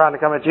of them that's trying to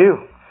come at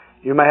you.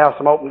 You may have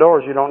some open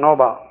doors you don't know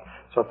about.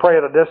 So pray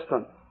at a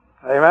distance.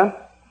 Amen?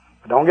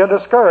 But don't get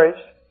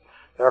discouraged.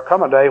 There'll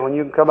come a day when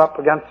you can come up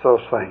against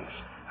those things.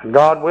 And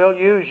God will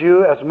use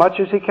you as much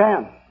as He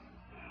can.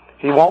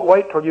 He won't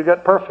wait till you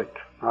get perfect.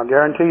 I'll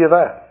guarantee you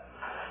that.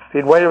 If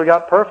He'd wait till we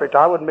got perfect,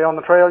 I wouldn't be on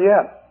the trail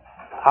yet.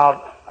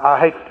 I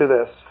hate to do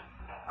this.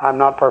 I'm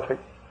not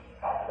perfect.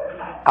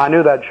 I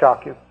knew that'd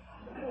shock you.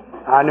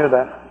 I knew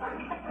that.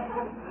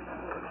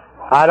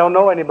 I don't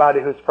know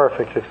anybody who's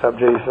perfect except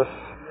Jesus.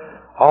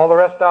 All the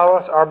rest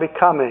of us are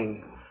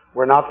becoming.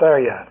 We're not there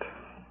yet.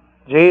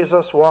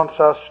 Jesus wants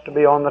us to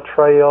be on the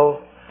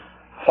trail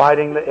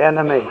fighting the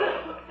enemy.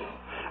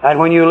 And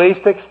when you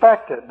least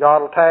expect it,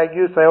 God will tag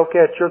you, say, okay,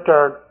 it's your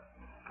turn.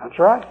 That's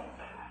right.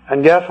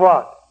 And guess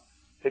what?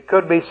 It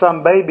could be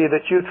some baby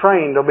that you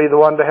trained will be the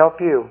one to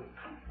help you.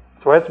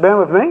 That's the way it's been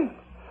with me.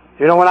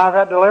 You know, when I've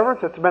had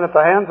deliverance, it's been at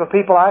the hands of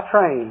people I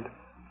trained.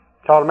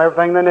 Taught them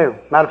everything they knew.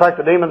 Matter of fact,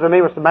 the demons in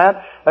me was so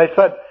mad, they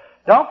said,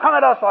 don't come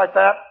at us like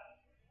that.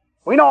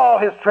 We know all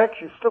his tricks,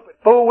 you stupid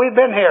fool. We've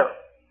been here.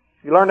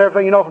 You learned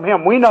everything you know from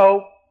him. We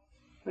know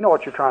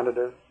what you're trying to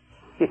do.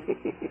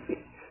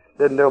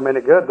 Didn't do them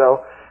any good,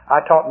 though.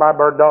 I taught my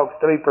bird dogs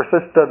to be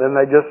persistent, and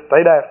they just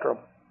stayed after them.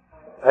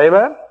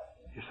 Amen?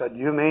 You said,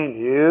 you mean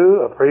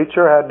you, a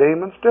preacher, had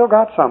demons? Still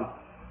got some.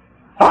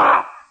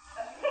 Ah!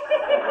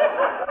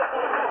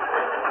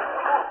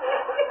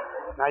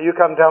 Now you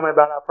come tell me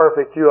about how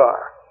perfect you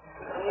are.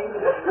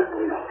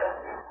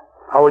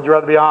 Or would you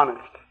rather be honest?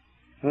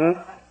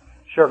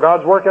 Sure,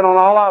 God's working on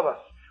all of us.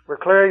 We're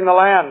clearing the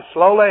land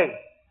slowly.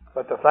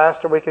 But the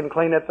faster we can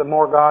clean it, the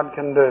more God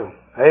can do.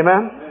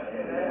 Amen?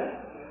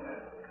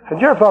 Have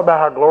you ever thought about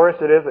how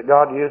glorious it is that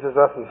God uses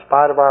us in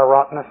spite of our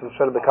rottenness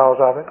instead of because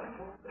of it?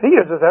 He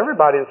uses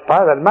everybody in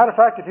spite of that. As a matter of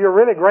fact, if you're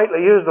really greatly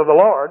used of the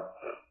Lord,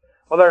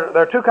 well, there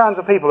are two kinds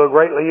of people who are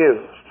greatly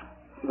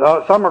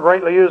used. Some are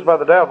greatly used by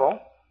the devil,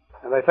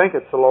 and they think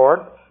it's the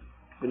Lord.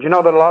 Did you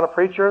know that a lot of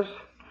preachers,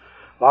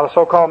 a lot of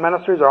so-called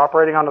ministries are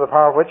operating under the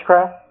power of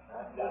witchcraft?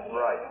 That's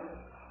right.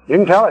 You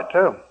can tell it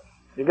too.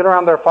 You get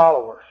around their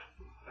followers.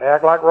 They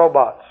act like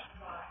robots.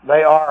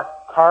 They are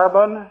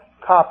carbon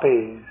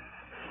copies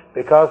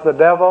because the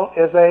devil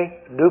is a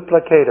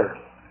duplicator.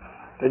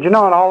 Did you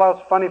know in all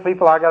those funny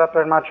people I got up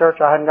there in my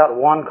church, I hadn't got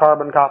one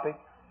carbon copy?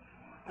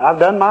 I've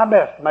done my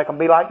best to make them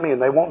be like me,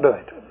 and they won't do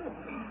it.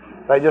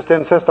 They just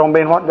insist on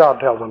being what God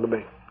tells them to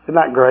be. Isn't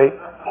that great?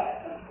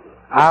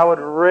 I would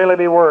really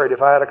be worried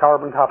if I had a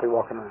carbon copy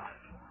walking around.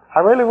 I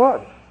really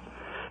would.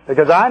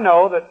 Because I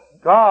know that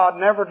God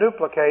never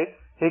duplicates,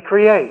 He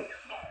creates.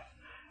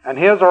 And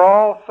his are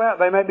all,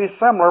 they may be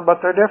similar,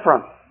 but they're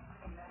different.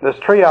 This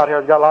tree out here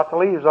has got lots of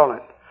leaves on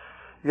it.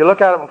 You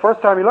look at it, the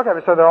first time you look at it,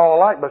 you say they're all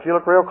alike, but if you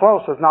look real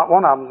close, there's not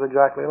one of them is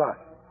exactly alike.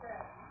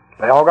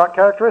 They all got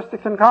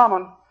characteristics in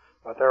common,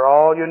 but they're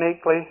all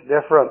uniquely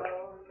different.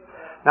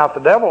 Now, if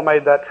the devil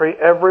made that tree,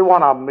 every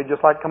one of them would be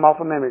just like come off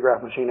a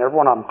mimeograph machine. Every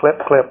one of them,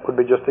 clip, clip, would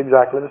be just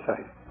exactly the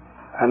same.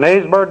 And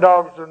these bird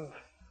dogs and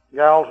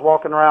gals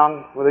walking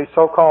around with these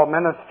so-called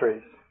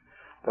ministries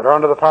that are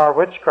under the power of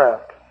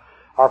witchcraft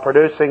are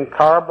producing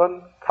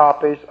carbon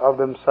copies of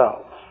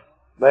themselves.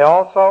 They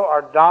also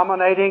are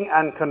dominating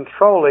and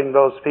controlling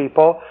those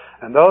people,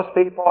 and those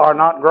people are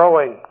not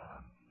growing.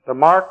 The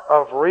mark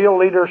of real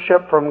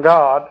leadership from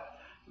God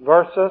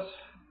versus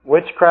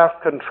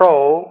witchcraft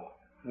control,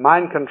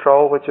 mind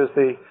control, which is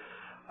the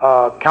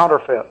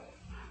counterfeit.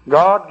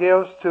 God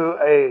gives to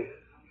a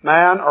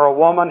man or a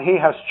woman He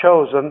has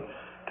chosen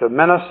to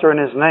minister in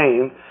His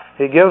name,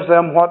 He gives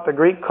them what the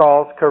Greek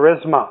calls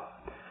charisma.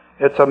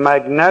 It's a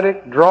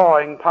magnetic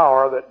drawing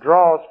power that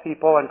draws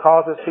people and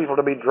causes people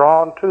to be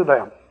drawn to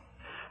them.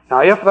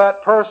 Now, if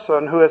that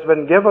person who has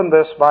been given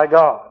this by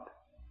God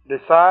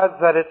decides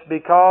that it's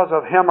because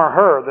of him or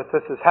her that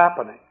this is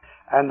happening,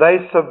 and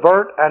they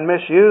subvert and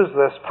misuse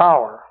this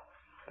power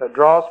that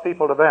draws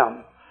people to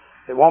them,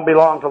 it won't be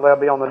long till they'll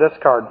be on the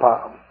discard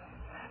pile.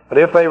 But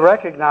if they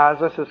recognize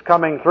this is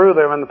coming through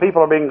them and the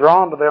people are being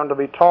drawn to them to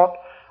be taught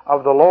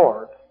of the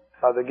Lord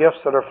by the gifts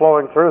that are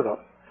flowing through them,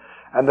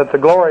 and that the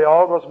glory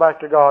all goes back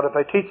to God, if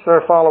they teach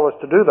their followers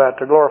to do that,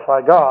 to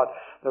glorify God,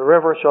 the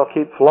river shall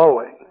keep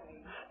flowing.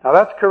 Now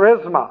that's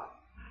charisma.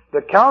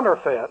 The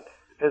counterfeit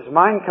is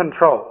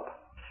mind-controlled.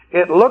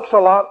 It looks a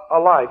lot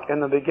alike in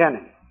the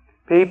beginning.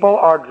 People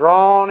are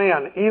drawn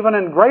in, even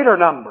in greater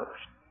numbers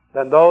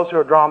than those who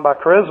are drawn by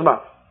charisma.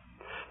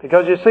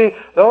 Because you see,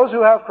 those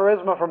who have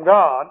charisma from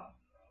God,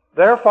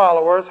 their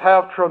followers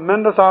have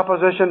tremendous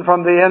opposition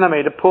from the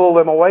enemy to pull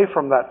them away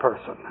from that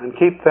person and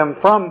keep them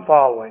from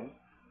following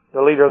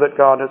the leader that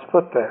God has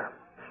put there.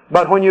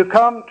 But when you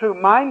come to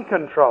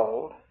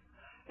mind-controlled,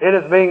 it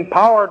is being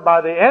powered by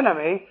the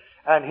enemy,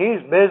 and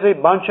he's busy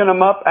bunching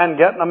them up and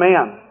getting them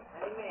in.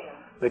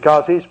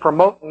 Because he's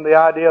promoting the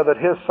idea that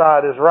his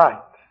side is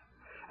right.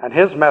 And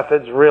his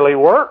methods really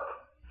work.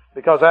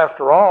 Because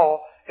after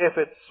all, if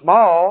it's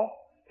small,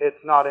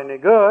 it's not any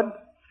good.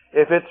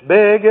 If it's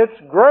big, it's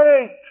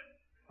great.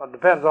 Well, it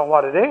depends on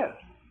what it is.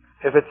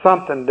 If it's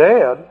something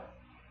dead,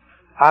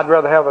 I'd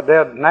rather have a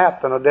dead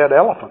gnat than a dead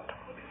elephant.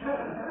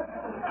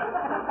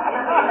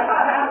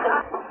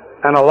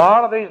 And a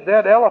lot of these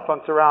dead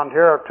elephants around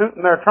here are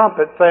tooting their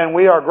trumpets saying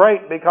we are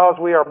great because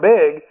we are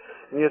big.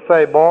 And you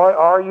say, boy,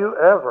 are you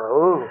ever.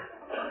 Ooh.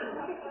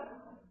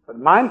 But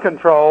mind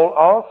control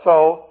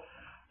also,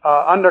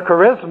 under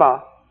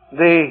charisma,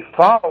 the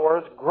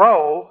followers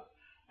grow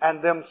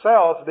and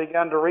themselves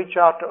begin to reach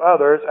out to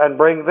others and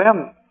bring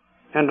them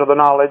into the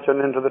knowledge and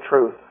into the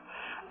truth.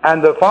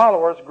 And the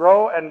followers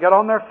grow and get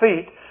on their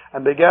feet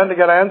and begin to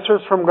get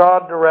answers from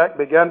God direct,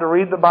 begin to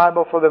read the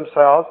Bible for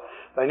themselves.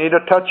 They need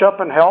a touch-up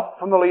and help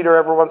from the leader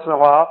every once in a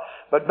while.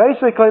 But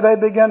basically they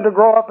begin to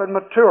grow up and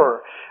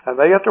mature. And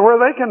they get to where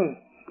they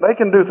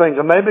can do things.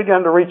 And they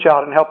begin to reach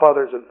out and help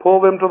others and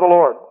pull them to the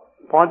Lord.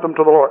 Point them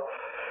to the Lord.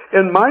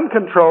 In mind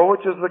control,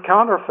 which is the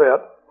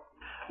counterfeit,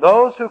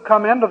 those who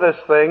come into this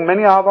thing,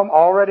 many of them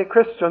already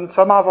Christians,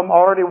 some of them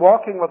already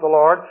walking with the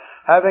Lord,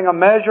 having a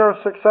measure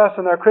of success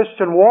in their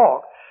Christian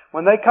walk,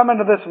 when they come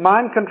into this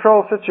mind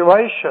control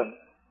situation,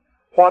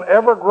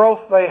 whatever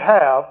growth they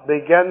have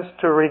begins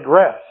to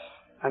regress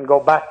and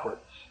go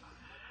backwards.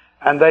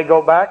 And they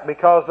go back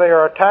because they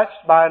are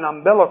attached by an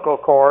umbilical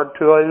cord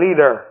to a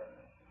leader.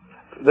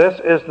 This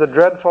is the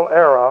dreadful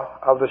era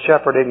of the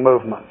shepherding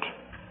movement.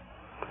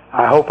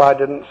 I hope I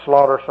didn't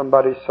slaughter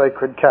somebody's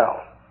sacred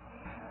cow.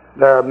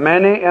 There are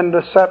many in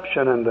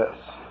deception in this.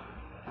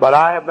 But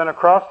I have been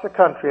across the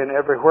country, and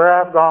everywhere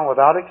I've gone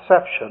without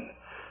exception,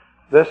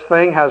 this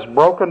thing has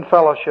broken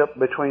fellowship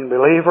between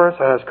believers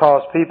and has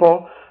caused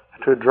people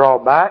to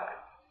draw back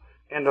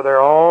into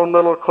their own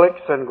little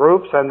cliques and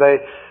groups, and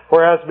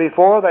whereas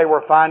before they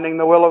were finding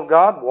the will of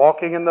God,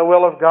 walking in the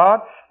will of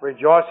God,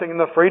 rejoicing in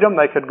the freedom,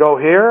 they could go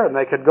here and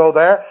they could go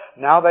there.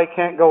 Now they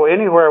can't go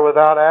anywhere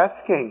without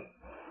asking.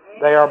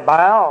 They are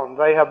bound.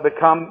 They have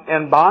become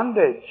in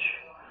bondage.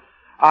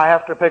 I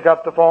have to pick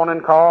up the phone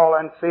and call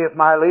and see if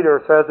my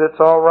leader says it's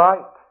all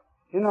right.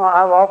 You know,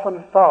 I've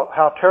often thought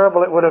how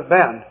terrible it would have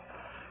been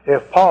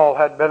if Paul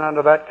had been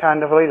under that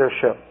kind of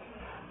leadership.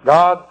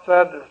 God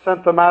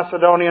sent the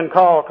Macedonian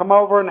call, come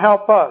over and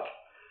help us.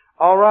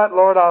 All right,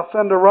 Lord, I'll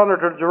send a runner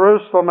to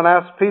Jerusalem and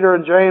ask Peter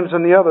and James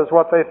and the others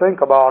what they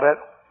think about it.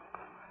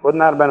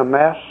 Wouldn't that have been a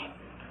mess?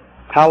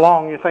 How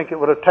long do you think it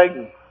would have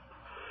taken?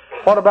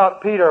 What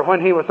about Peter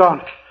when he was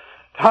on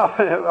top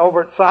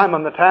over at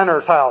Simon the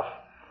tanner's house?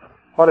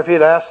 What if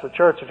he'd asked the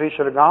church if he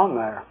should have gone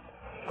there?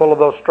 Full of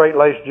those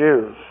straight-laced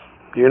Jews.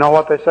 Do you know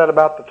what they said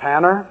about the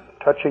tanner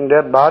touching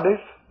dead bodies?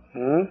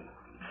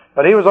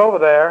 But he was over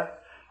there,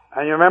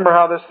 and you remember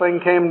how this thing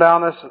came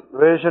down, this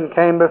vision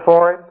came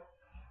before him,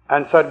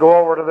 and said, go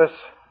over to this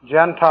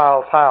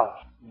Gentile's house.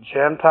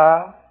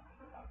 Gentile?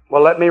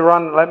 Well, let me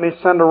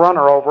send a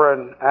runner over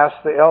and ask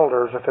the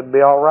elders if it'd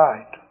be all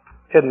right.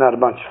 Isn't that a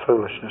bunch of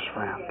foolishness,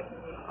 friend?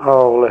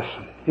 Oh,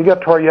 listen. You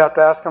get to where you have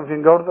to ask them if you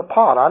can go to the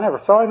pot. I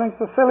never saw anything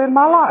so silly in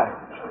my life.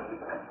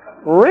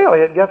 Really,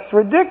 it gets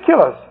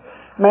ridiculous.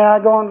 May I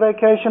go on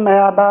vacation? May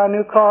I buy a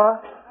new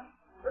car?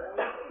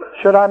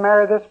 Should I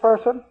marry this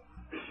person?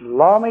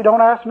 Law me,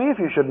 don't ask me if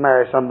you should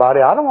marry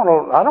somebody. I don't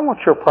want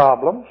your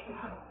problems.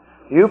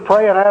 You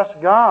pray and ask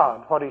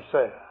God what He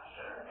says.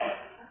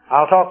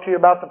 I'll talk to you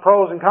about the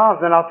pros and cons,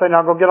 then I'll say,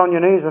 now go get on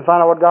your knees and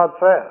find out what God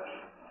says.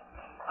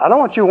 I don't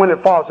want you when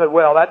it falls, say,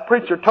 well, that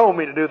preacher told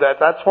me to do that,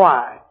 that's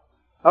why.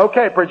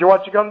 Okay, preacher,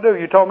 what you going to do?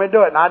 You told me to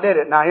do it, and I did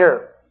it. Now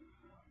here.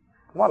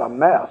 What a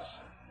mess.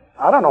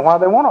 I don't know why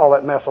they want all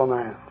that mess on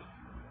their hands.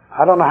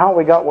 I don't know how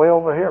we got way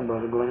over here,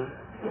 Brother Glenn.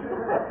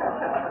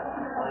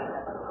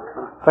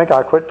 I think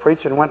I quit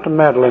preaching and went to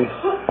meddling.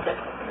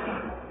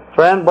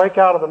 Friend, break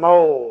out of the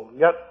mold.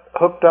 Get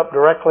hooked up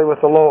directly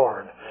with the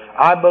Lord.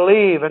 I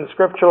believe in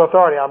scriptural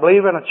authority. I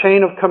believe in a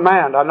chain of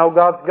command. I know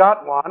God's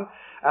got one,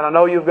 and I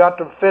know you've got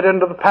to fit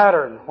into the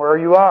pattern where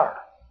you are.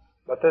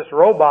 But this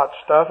robot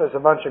stuff is a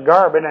bunch of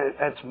garbage, and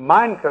it's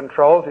mind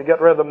control. If you get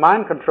rid of the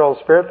mind control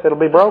spirits, it'll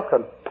be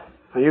broken.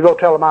 And you go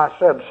tell them I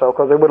said so,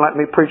 because they wouldn't let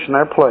me preach in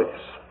their place.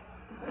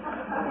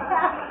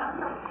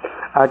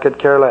 I could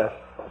care less.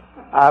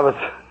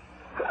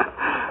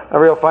 A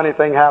real funny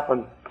thing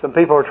happened. Some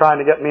people were trying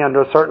to get me into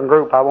a certain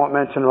group. I won't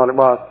mention what it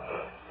was.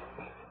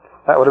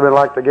 That would have been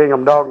like the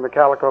gingham dog and the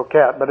calico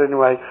cat. But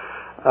anyway,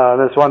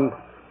 this one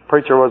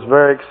preacher was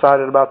very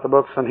excited about the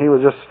books, and he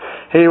was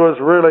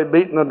really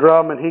beating the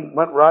drum, and he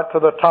went right to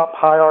the top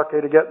hierarchy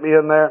to get me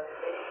in there.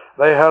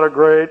 They had a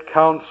great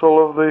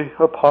council of the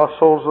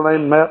apostles, and they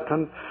met,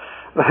 and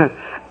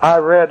I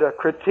read a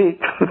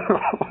critique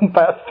from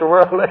Pastor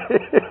Worley.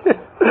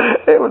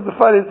 It was the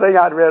funniest thing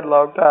I'd read in a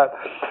long time.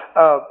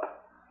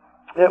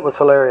 It was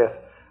hilarious.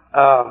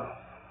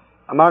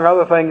 Among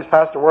other things,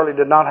 Pastor Worley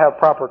did not have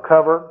proper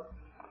cover.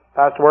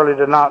 Pastor Worley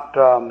did not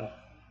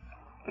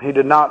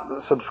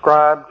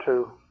subscribe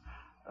to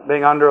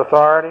being under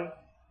authority.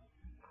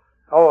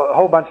 Oh, a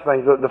whole bunch of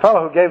things. The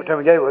fellow who gave it to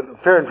me gave it with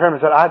fear and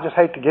trembling and said, I just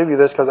hate to give you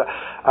this because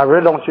I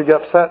really don't want you to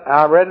get upset. And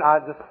I read it and I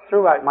just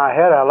threw back my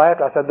head. I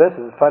laughed. I said, this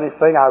is the funniest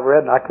thing I've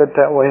read, and I couldn't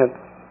tell when.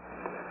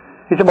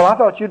 He said, well, I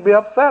thought you'd be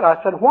upset. I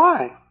said,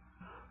 why?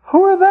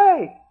 Who are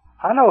they?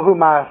 I know who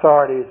my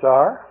authorities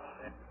are.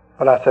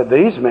 But I said,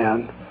 these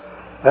men,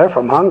 they're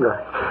from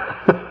hunger.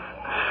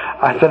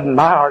 I said, and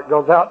my heart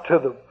goes out to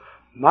them.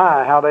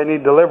 How they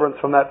need deliverance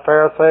from that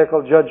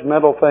pharisaical,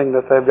 judgmental thing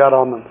that they've got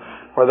on them,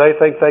 where they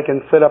think they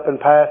can sit up and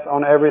pass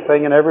on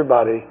everything and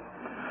everybody.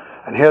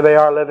 And here they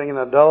are living in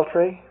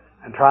adultery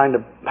and trying to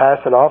pass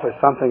it off as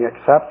something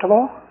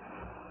acceptable,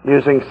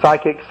 using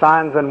psychic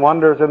signs and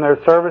wonders in their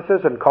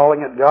services and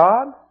calling it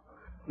God.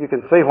 You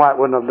can see why it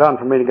wouldn't have done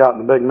for me to get in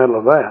the big middle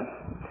of that.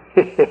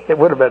 It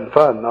would have been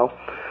fun, though,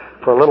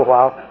 for a little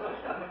while.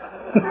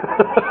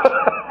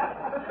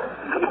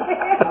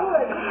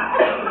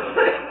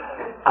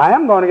 I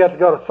am going to get to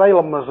go to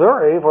Salem,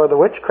 Missouri, where the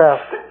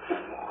witchcraft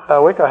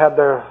Wicca had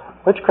their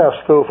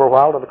witchcraft school for a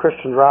while, till the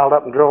Christians riled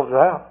up and drove it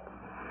out.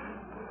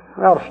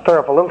 We ought to stir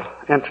up a little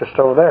interest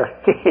over there.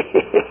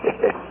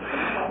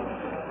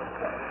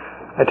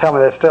 They tell me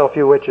there's still a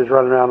few witches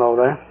running around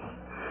over there.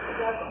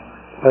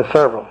 There's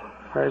several.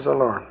 Praise the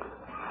Lord.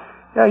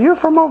 Yeah, you're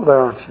from over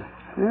there, aren't you?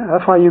 Yeah,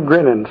 that's why you're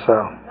grinning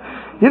so.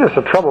 You're just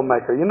a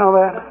troublemaker, you know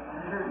that?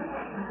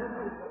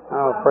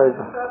 Oh, praise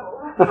the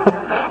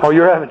Oh,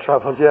 you're having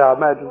troubles, yeah, I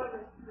imagine.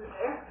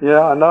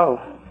 Yeah, I know.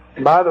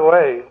 By the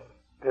way,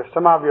 if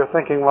some of you are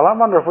thinking, well, I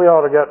wonder if we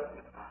ought to get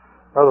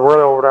Brother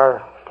Worley over to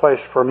our place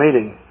for a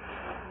meeting.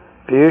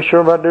 Do you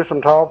sure about do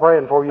some tall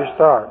praying before you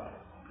start?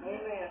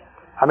 Amen.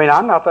 I mean,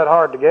 I'm not that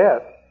hard to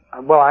get.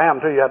 Well, I am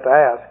too, you have to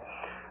ask.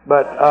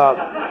 But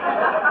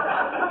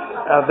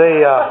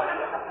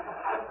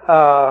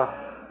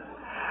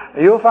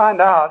you'll find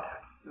out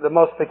the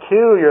most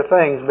peculiar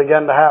things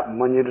begin to happen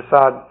when you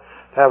decide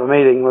to have a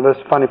meeting with this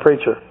funny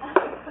preacher.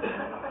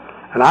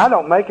 And I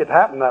don't make it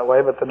happen that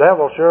way, but the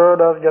devil sure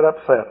does get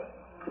upset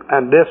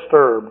and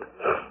disturbed.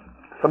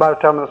 Somebody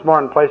was telling me this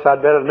morning, the place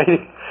I'd been at a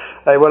meeting,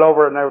 they went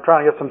over and they were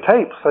trying to get some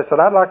tapes. They said,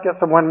 I'd like to get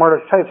some Win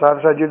Murders tapes.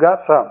 I said, you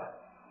got some.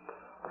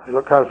 He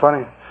looked kind of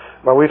funny.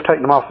 Well, we've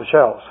taken them off the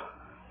shelves.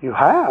 You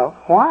have?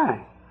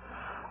 Why?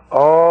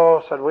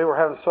 Oh, said, we were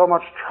having so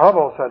much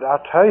trouble. Said,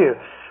 I'll tell you,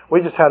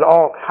 we just had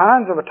all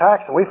kinds of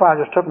attacks, and we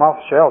finally just took them off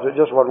the shelves. It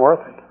just wasn't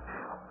worth it.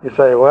 You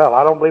say, well,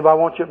 I don't believe I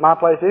want you at my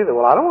place either.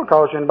 Well, I don't want to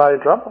cause you anybody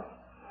trouble.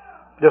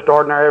 Just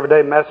ordinary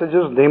everyday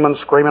messages, demons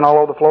screaming all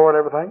over the floor and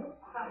everything.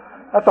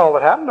 That's all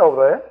that happened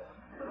over there.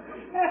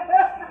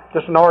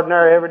 Just an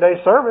ordinary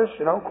everyday service,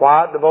 you know,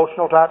 quiet,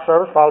 devotional type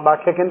service, followed by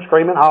kicking,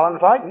 screaming, hollering,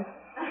 and fighting.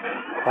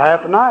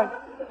 Half the night.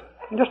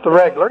 Just a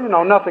regular, you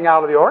know, nothing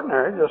out of the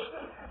ordinary, just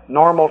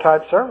normal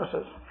type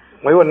services.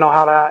 We wouldn't know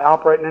how to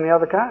operate in any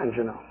other kinds,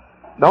 you know.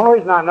 The only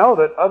reason I know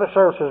that other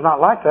services are not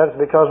like that is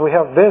because we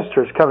have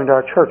visitors coming to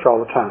our church all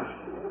the time.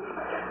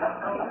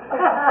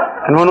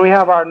 And when we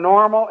have our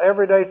normal,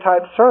 everyday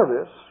type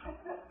service,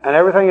 and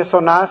everything is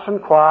so nice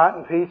and quiet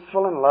and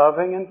peaceful and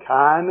loving and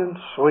kind and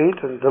sweet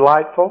and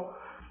delightful,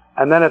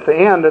 and then at the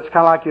end it's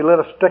kind of like you lit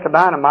a stick of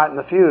dynamite and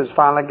the fuse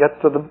finally gets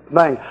to the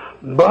thing.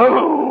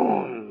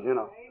 Boom! You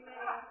know.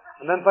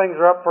 And then things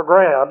are up for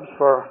grabs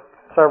for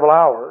several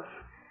hours,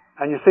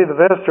 and you see the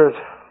visitors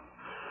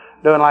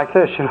doing like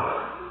this, you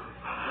know.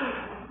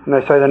 And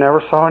they say they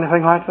never saw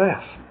anything like this.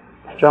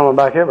 The gentleman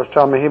back here was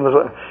telling me he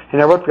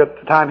never forgot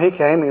the time he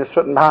came. He was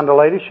sitting behind a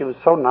lady. She was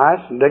so nice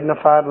and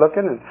dignified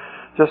looking and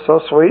just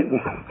so sweet and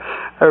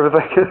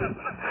everything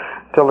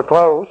till the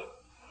close.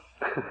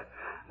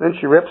 Then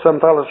she ripped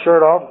some fellow's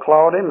shirt off,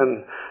 clawed him,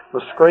 and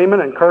was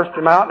screaming and cursed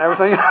him out and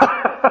everything.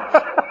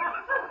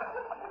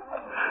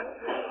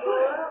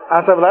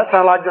 I said, well, that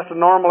sounded like just a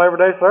normal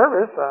everyday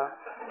service,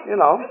 you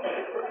know.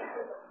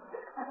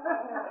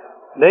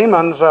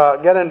 Demons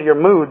get into your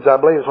moods, I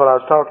believe is what I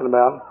was talking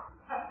about.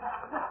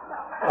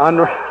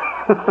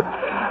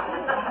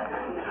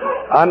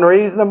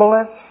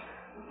 Unreasonableness.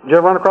 Did you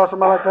ever run across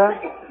somebody like that?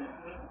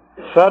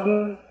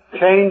 Sudden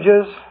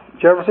changes.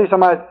 Did you ever see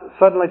somebody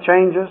suddenly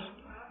changes?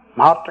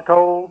 From hot to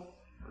cold.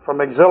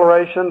 From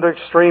exhilaration to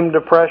extreme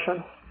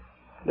depression.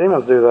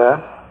 Demons do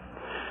that.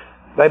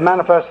 They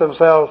manifest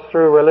themselves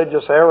through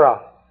religious error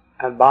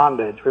and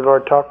bondage. We've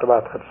already talked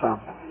about that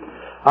some.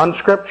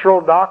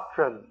 Unscriptural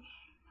doctrines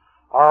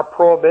are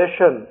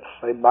prohibitions.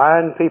 They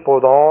bind people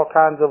with all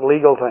kinds of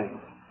legal things.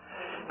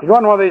 You go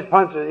in one of these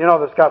punches, you know,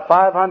 that's got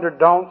 500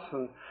 don'ts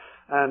and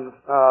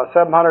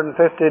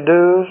 750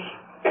 do's.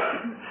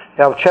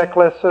 You have a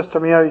checklist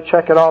system, you know, you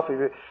check it off.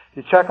 If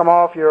you check them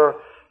off, you're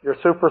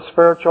super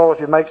spiritual. If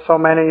you make so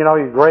many, you know,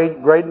 your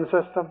grading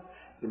system,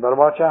 you better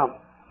watch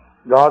out.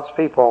 God's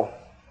people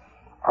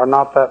are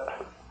not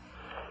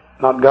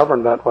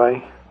governed that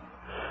way.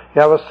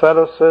 You have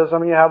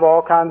asceticism, you have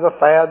all kinds of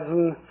fads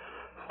and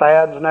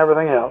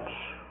everything else.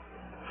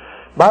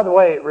 By the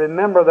way,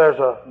 remember there's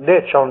a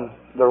ditch on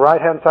the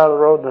right-hand side of the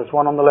road and there's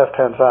one on the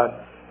left-hand side.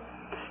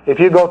 If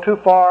you go too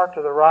far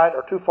to the right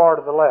or too far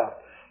to the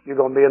left, you're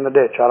going to be in the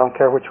ditch. I don't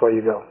care which way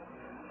you go.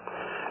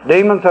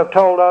 Demons have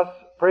told us,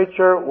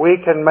 preacher, we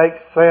can make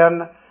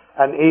sin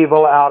and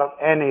evil out of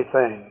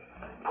anything.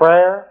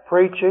 Prayer,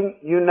 preaching,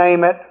 you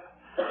name it,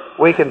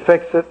 we can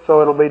fix it so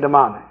it'll be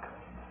demonic.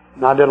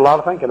 And I did a lot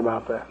of thinking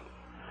about that.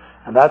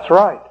 And that's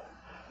right.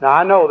 Now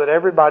I know that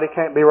everybody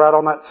can't be right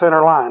on that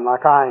center line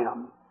like I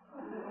am.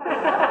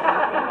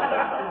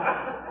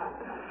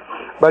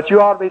 But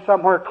you ought to be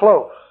somewhere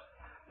close.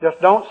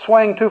 Just don't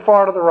swing too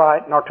far to the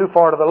right nor too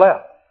far to the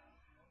left.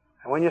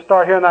 And when you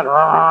start hearing that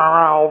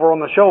over on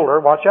the shoulder,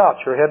 watch out.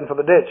 You're heading for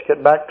the ditch.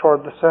 Get back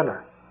toward the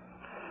center.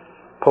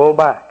 Pull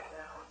back.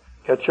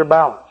 Get your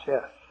balance,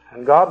 yes.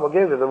 And God will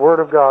give you, the Word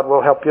of God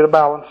will help you to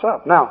balance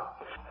up. Now,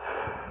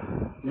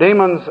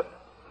 demons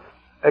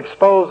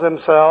expose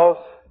themselves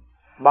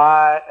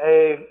by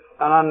an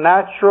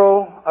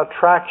unnatural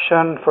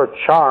attraction for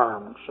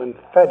charms and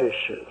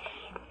fetishes,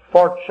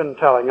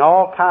 fortune-telling,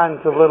 all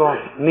kinds of little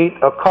neat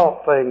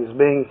occult things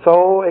being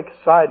so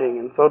exciting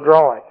and so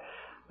drawing.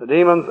 The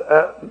demons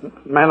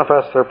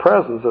manifest their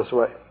presence this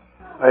way.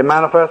 They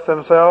manifest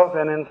themselves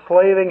in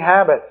enslaving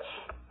habits,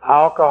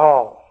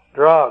 alcohol,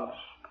 drugs,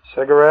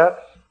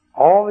 cigarettes,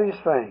 all these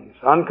things,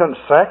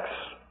 sex,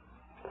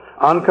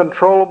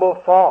 uncontrollable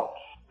thoughts,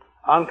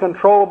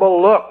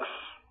 uncontrollable looks.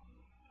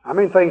 I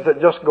mean things that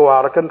just go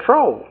out of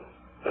control.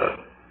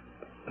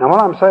 Now when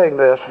I'm saying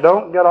this,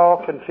 don't get all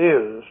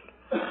confused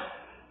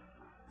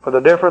with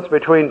the difference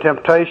between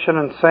temptation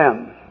and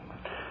sin.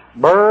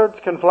 Birds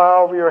can fly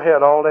over your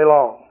head all day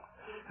long.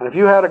 And if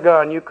you had a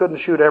gun, you couldn't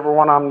shoot every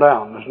one of them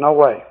down. There's no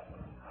way.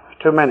 There's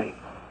too many.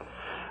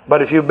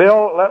 But if you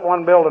let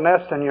one build a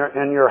nest in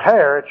your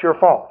hair, it's your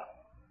fault.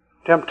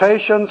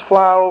 Temptations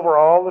fly over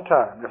all the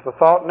time. If the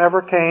thought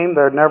never came,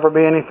 there'd never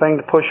be anything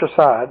to push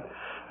aside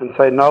and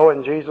say, no,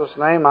 in Jesus'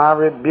 name, I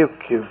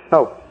rebuke you.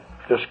 No.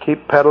 Just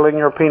keep peddling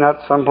your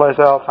peanuts someplace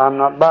else. I'm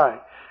not buying.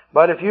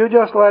 But if you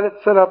just let it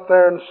sit up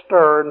there and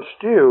stir and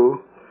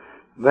stew,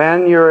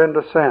 then you're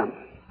into sin.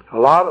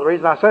 The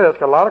reason I say this is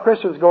because a lot of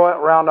Christians go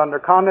around under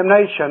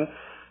condemnation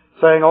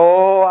saying,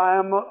 I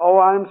am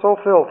so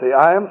filthy.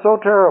 I am so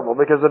terrible,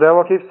 because the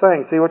devil keeps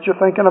saying, see what you're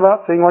thinking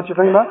about, seeing what you're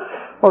thinking about.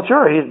 Well,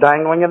 sure, he's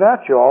dangling it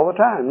at you all the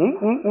time.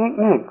 Nyink, nyink, nyink,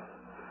 nyink.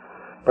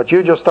 But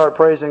you just start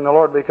praising the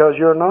Lord because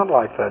you're not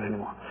like that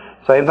anymore.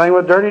 Same thing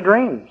with dirty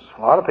dreams.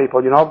 A lot of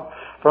people,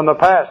 from the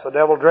past, the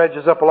devil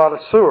dredges up a lot of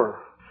sewer.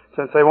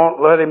 Since they won't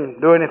let him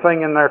do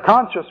anything in their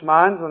conscious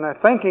minds and their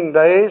thinking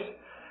days,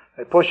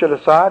 they push it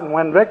aside and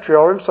win victory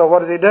over him. So what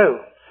does he do?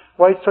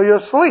 Waits till you're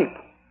asleep.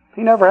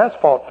 He never has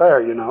fought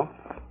fair,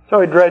 So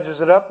he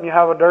dredges it up and you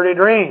have a dirty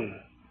dream.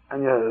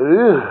 And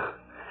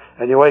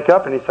you wake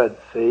up and he said,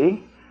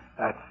 see,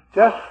 that's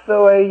just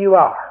the way you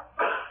are.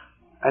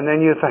 And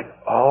then you think,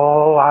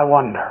 I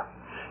wonder.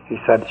 He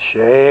said,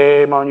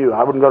 shame on you.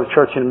 I wouldn't go to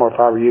church anymore if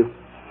I were you.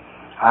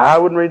 I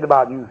wouldn't read the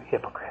Bible. You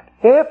hypocrite.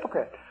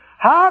 Hypocrite.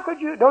 How could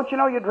you? Don't you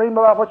know you dream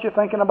about what you're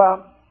thinking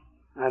about?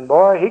 And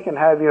boy, he can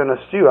have you in a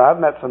stew. I've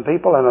met some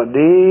people in a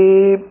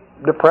deep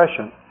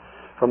depression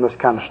from this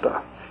kind of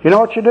stuff. You know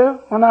what you do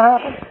when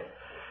that happens?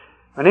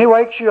 When he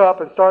wakes you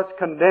up and starts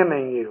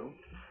condemning you,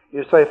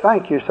 you say,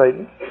 thank you,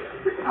 Satan.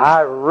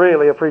 I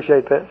really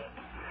appreciate this.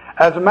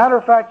 As a matter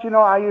of fact,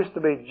 I used to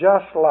be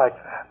just like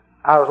that.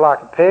 I was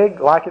like a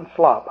pig liking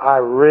slop. I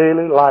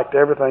really liked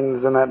everything that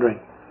was in that dream.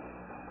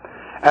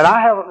 And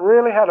I haven't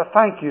really had a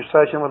thank you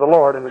session with the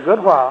Lord in a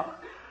good while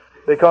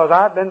because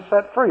I've been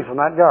set free from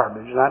that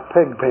garbage and that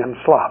pig pen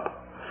slop.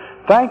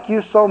 Thank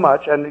you so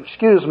much, and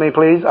excuse me,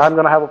 please, I'm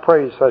going to have a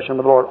praise session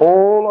with the Lord.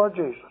 Oh, Lord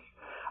Jesus,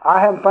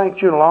 I haven't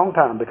thanked you in a long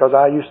time because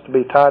I used to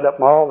be tied up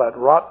in all that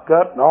rot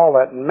gut and all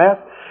that mess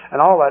and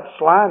all that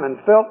slime and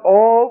filth.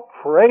 Oh,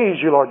 praise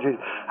you, Lord Jesus.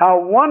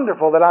 How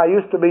wonderful that I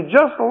used to be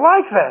just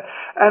like that.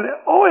 And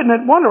oh, isn't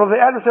it wonderful?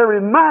 The adversary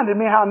reminded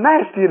me how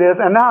nasty it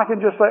is, and now I can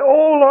just say,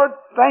 oh, Lord,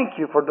 thank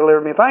you for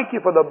delivering me. Thank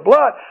you for the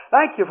blood.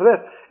 Thank you for this.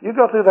 You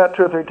go through that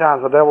 2 or 3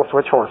 times, the devil will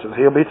switch horses.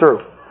 He'll be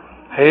through.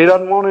 He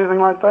doesn't want anything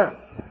like that.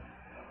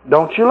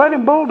 Don't you let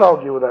him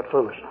bulldog you with that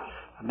foolishness.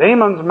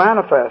 Demons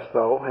manifest,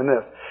 though, in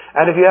this.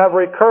 And if you have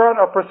recurrent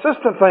or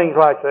persistent things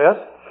like this,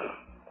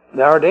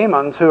 there are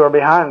demons who are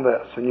behind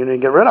this, and you need to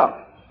get rid of them.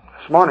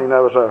 This morning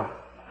there was a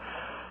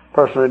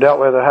person who dealt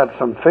with that had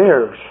some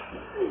fears.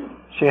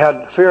 She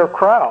had fear of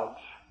crowds.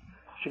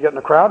 She'd get in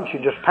a crowd and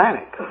she'd just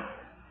panic.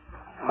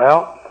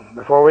 Well,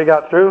 before we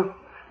got through,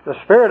 the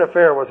spirit of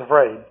fear was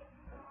afraid,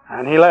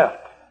 and he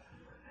left.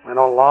 Went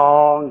on a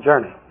long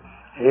journey.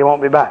 He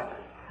won't be back.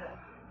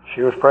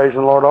 She was praising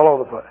the Lord all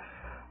over the place.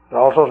 There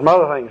are also some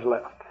other things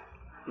left.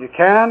 You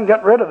can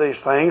get rid of these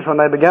things when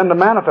they begin to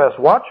manifest.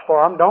 Watch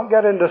for them. Don't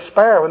get in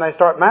despair when they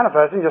start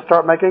manifesting. Just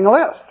start making a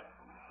list.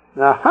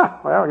 Now,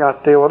 well, we're going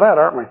to deal with that,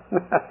 aren't we?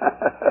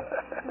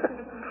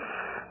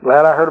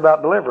 Glad I heard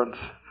about deliverance.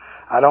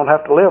 I don't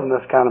have to live in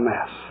this kind of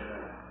mess.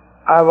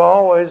 I've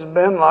always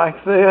been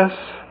like this.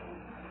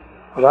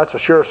 Well, that's a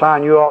sure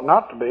sign you ought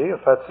not to be.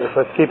 If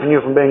that's keeping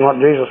you from being what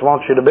Jesus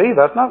wants you to be,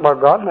 that's not what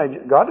God made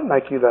you. God didn't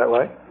make you that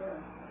way.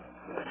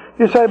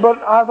 You say,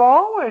 but I've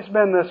always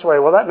been this way.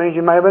 Well, that means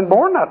you may have been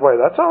born that way.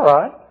 That's all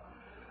right.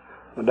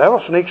 The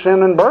devil sneaks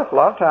in birth a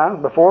lot of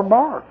times before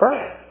birth.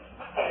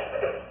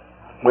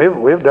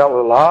 We've dealt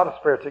with a lot of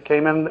spirits that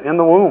came in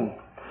the womb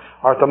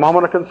or at the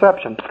moment of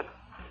conception.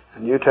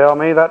 And you tell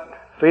me that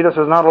fetus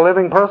is not a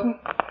living person?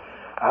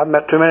 I've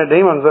met too many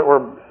demons that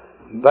were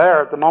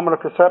there at the moment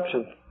of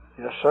conception.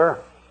 Yes, sir.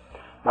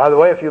 By the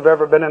way, if you've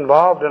ever been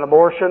involved in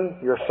abortion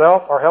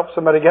yourself or helped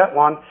somebody get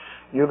one,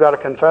 you've got to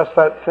confess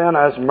that sin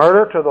as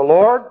murder to the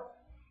Lord,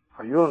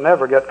 or you'll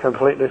never get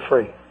completely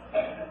free.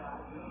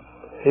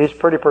 He's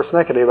pretty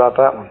persnickety about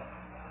that one.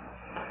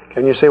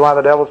 Can you see why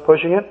the devil's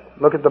pushing it?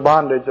 Look at the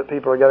bondage that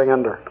people are getting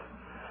under.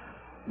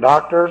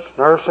 Doctors,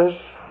 nurses,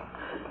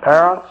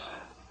 parents,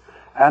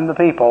 and the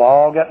people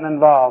all getting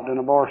involved in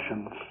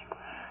abortions.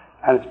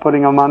 And it's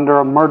putting them under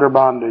a murder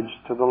bondage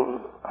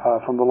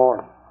from the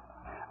Lord.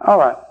 All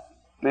right.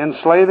 The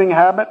enslaving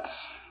habits.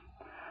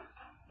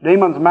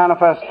 Demons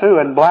manifest too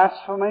in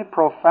blasphemy,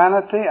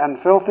 profanity,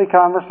 and filthy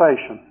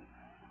conversation.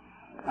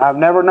 I've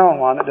never known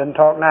one that didn't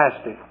talk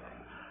nasty.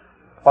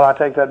 Well, I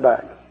take that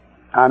back.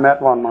 I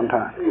met one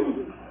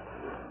time.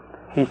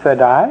 He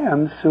said, I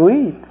am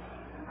sweet.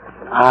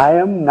 I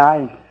am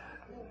nice.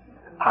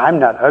 I'm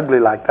not ugly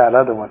like that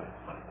other one.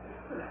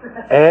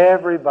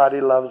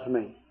 Everybody loves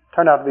me.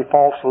 Turned out to be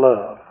false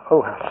love.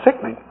 Oh, how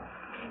sickening.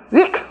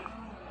 Yick!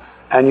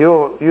 And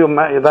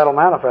that'll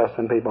manifest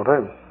in people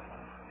too.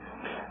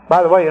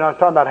 By the way, I was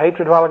talking about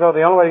hatred a while ago.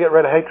 The only way to get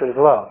rid of hatred is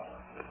love.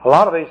 A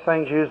lot of these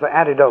things use the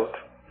antidote.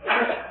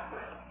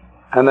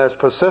 And there's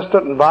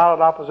persistent and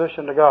violent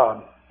opposition to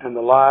God in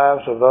the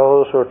lives of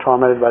those who are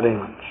tormented by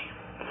demons.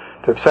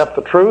 To accept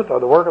the truth or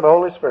the work of the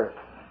Holy Spirit.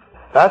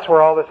 That's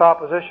where all this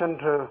opposition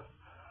to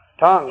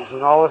tongues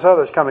and all this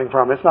other is coming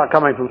from. It's not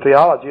coming from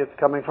theology. It's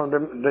coming from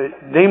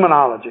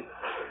demonology.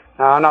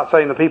 Now, I'm not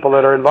saying the people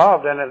that are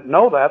involved in it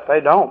know that. They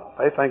don't.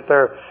 They think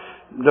they're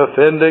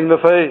defending the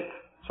faith.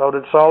 So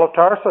did Saul of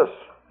Tarsus.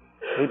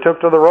 He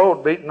took to the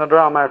road beating the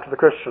drum after the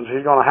Christians.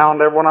 He's going to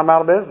hound everyone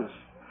out of business.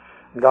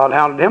 And God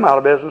hounded him out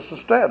of business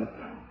instead.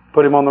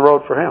 Put him on the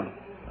road for him.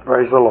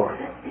 Praise the Lord.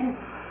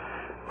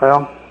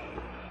 Well,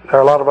 there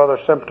are a lot of other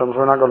symptoms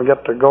we're not going to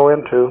get to go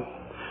into.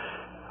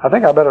 I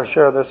think I better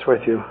share this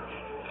with you.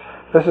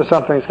 This is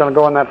something that's going to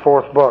go in that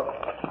 4th book.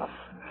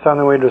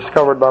 Something we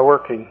discovered by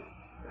working.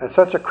 It's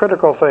such a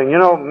critical thing.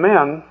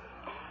 Men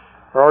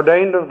are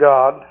ordained of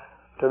God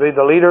to be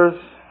the leaders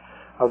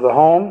of the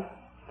home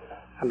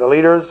and the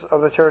leaders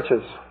of the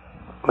churches,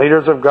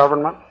 leaders of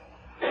government.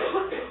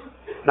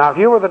 Now, if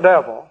you were the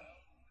devil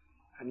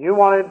and you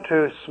wanted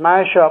to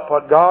smash up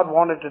what God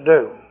wanted to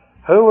do,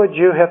 who would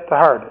you hit the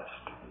hardest?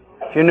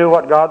 If you knew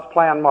what God's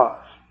plan was.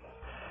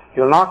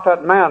 You'll knock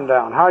that man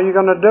down. How are you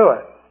going to do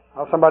it?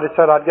 Well, somebody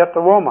said, I'd get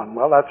the woman.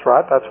 Well, that's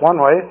right. That's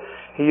one way.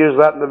 He used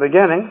that in the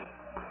beginning.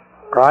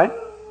 Right?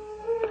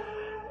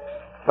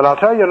 But I'll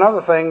tell you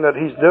another thing that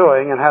he's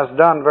doing and has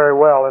done very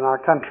well in our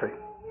country.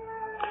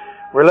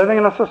 We're living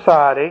in a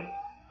society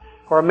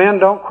where men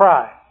don't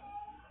cry.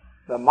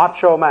 The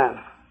macho man.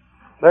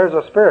 There's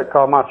a spirit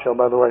called macho,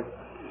 by the way.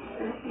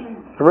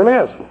 It really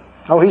is.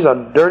 Oh, he's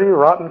a dirty,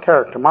 rotten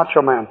character,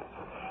 macho man.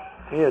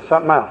 He is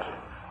something else.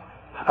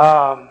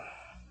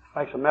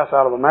 Makes a mess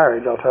out of a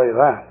marriage, I'll tell you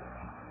that.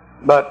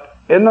 But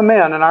in the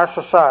men in our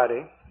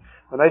society,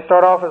 when they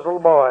start off as little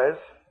boys,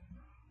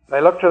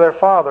 they look to their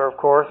father, of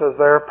course, as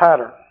their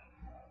pattern.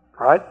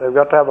 Right? They've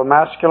got to have a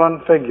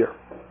masculine figure.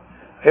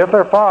 If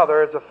their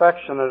father is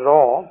affectionate at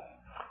all,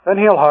 then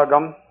he'll hug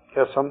them,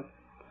 kiss them,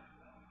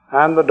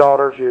 and the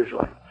daughters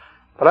usually.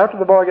 But after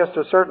the boy gets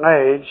to a certain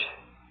age,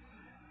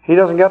 he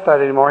doesn't get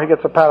that anymore. He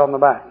gets a pat on the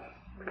back.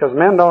 Because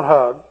men don't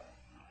hug,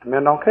 and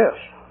men don't kiss.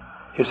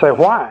 You say,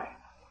 why?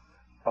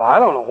 Well, I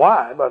don't know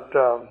why, but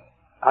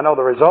I know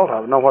the result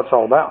of it. I know what it's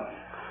all about.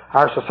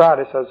 Our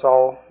society says it's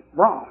all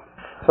wrong.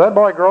 So that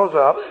boy grows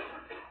up,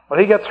 but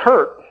he gets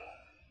hurt.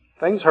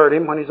 Things hurt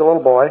him when he's a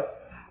little boy.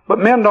 But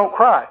men don't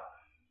cry.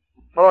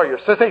 What are you,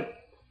 a sissy?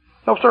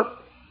 No, sir.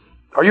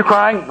 Are you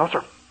crying? No,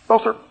 sir. No,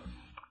 sir.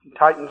 He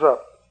tightens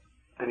up,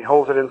 and he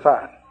holds it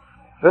inside.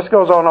 This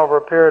goes on over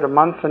a period of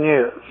months and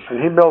years,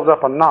 and he builds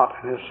up a knot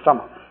in his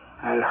stomach,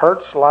 and it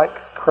hurts like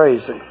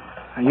crazy.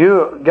 And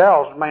you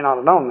gals may not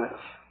have known this.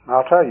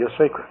 I'll tell you a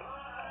secret.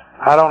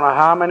 I don't know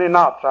how many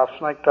knots I've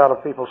snaked out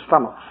of people's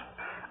stomachs.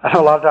 I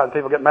know a lot of times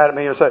people get mad at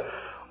me and say,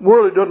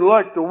 Worley doesn't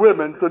like the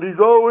women, so he's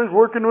always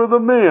working with the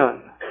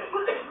men.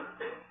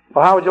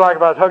 Well, how would you like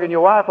if I was hugging your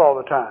wife all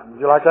the time?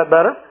 Would you like that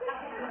better?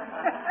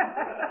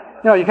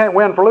 You know, you can't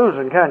win for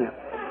losing, can you?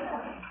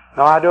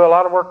 No, I do a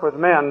lot of work with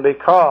men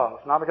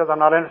not because I'm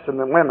not interested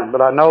in women,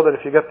 but I know that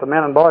if you get the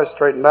men and boys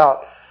straightened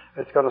out,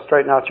 it's going to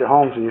straighten out your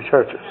homes and your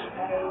churches.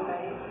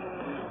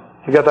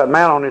 You get that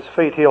man on his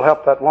feet, he'll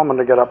help that woman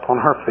to get up on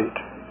her feet.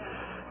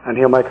 And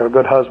he'll make her a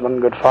good husband,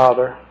 good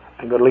father,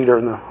 and good leader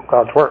in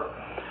God's work.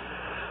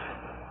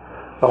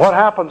 But what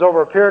happens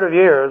over a period of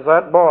years,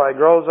 that boy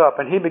grows up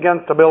and he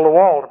begins to build a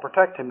wall to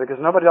protect him because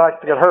nobody likes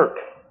to get hurt.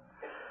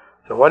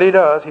 So what he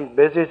does, he's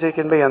busy as he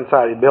can be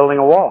inside. He's building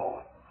a wall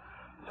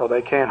so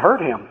they can't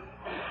hurt him.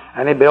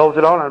 And he builds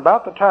it on, and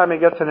about the time he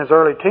gets in his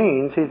early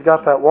teens, he's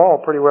got that wall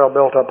pretty well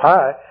built up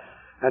high.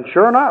 And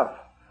sure enough,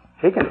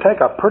 he can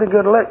take a pretty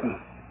good licking.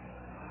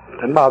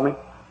 Didn't bother me,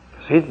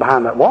 because he's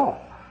behind that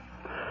wall.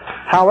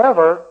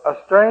 However, a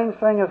strange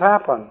thing has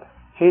happened.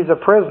 He's a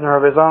prisoner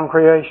of his own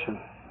creation.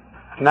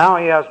 Now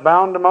he has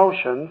bound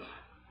emotions,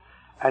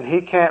 and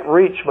he can't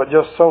reach but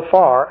just so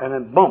far, and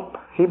then bump,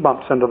 he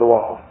bumps into the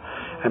wall.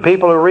 And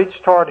people who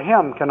reach toward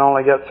him can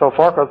only get so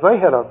far because they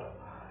hit a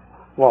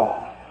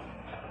wall.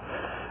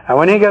 And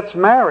when he gets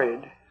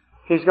married,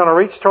 he's going to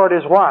reach toward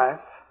his wife,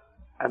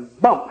 and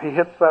bump, he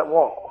hits that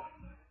wall.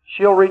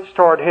 She'll reach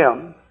toward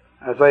him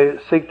as they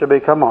seek to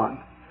become one,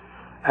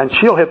 and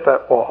she'll hit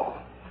that wall.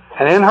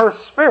 And in her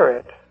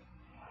spirit,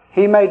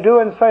 he may do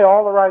and say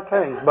all the right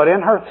things, but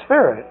in her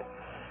spirit,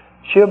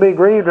 she'll be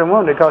grieved and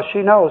wounded because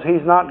she knows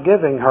he's not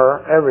giving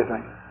her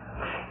everything.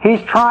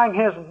 He's trying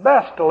his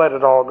best to let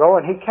it all go,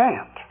 and he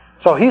can't.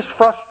 So he's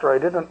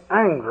frustrated and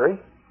angry.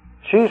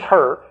 She's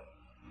hurt.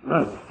 You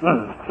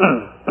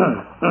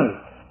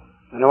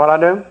know what I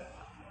do?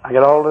 I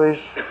get all of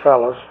these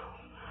fellas,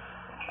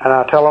 and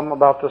I tell them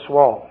about this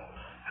wall.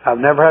 I've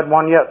never had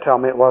one yet tell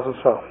me it wasn't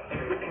so.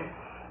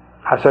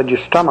 I said, your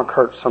stomach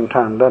hurts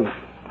sometimes, doesn't it?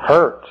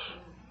 Hurts.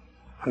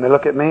 And they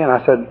look at me, and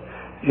I said,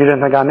 you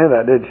didn't think I knew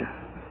that, did you?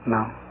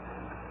 No.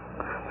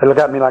 They look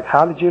at me like,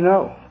 how did you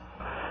know?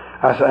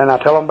 I said, and I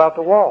tell them about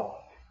the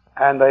wall.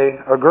 And they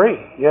agree,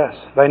 yes.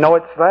 They know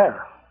it's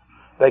there.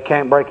 They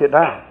can't break it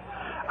down.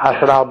 I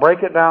said, I'll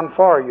break it down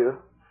for you,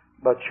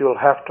 but you'll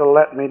have to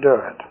let me do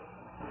it.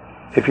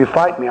 If you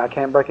fight me, I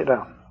can't break it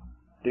down.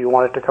 Do you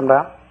want it to come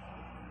down?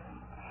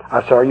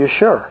 I said, are you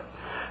sure?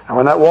 And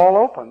when that wall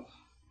opens,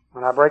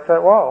 when I break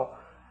that wall,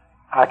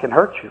 I can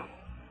hurt you.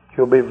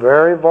 You'll be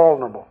very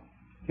vulnerable.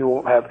 You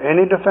won't have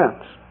any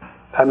defense.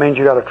 That means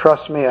you got to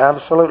trust me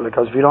absolutely,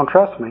 because if you don't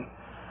trust me,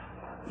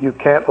 you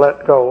can't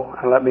let go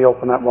and let me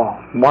open that wall.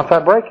 And once I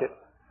break it,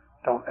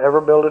 don't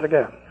ever build it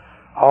again.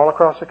 All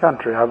across the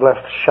country, I've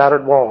left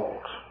shattered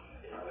walls.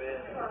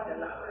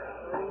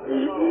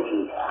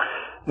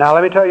 Now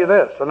let me tell you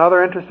this,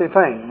 another interesting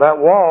thing. That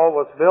wall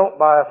was built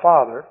by a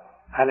father,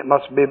 and it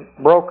must be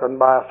broken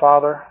by a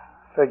father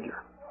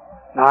figure.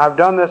 Now I've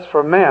done this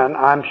for men.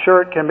 I'm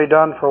sure it can be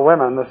done for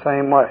women the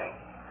same way.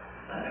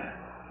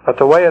 But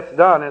the way it's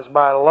done is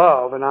by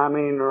love, and I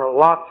mean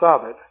lots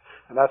of it.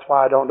 And that's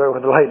why I don't do it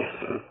with the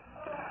ladies.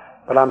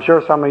 But I'm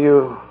sure some of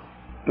you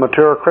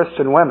mature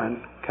Christian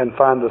women can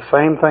find the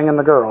same thing in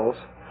the girls.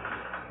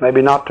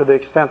 Maybe not to the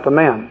extent the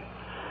men.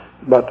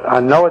 But I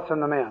know it's in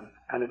the men.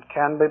 And it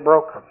can be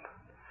broken.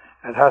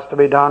 It has to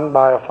be done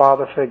by a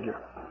father figure.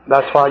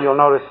 That's why you'll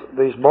notice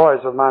these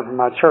boys of mine from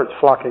my church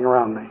flocking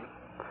around me.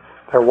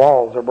 Their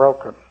walls are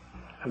broken.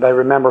 And they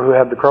remember who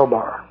had the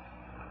crowbar.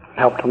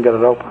 Helped them get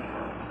it open.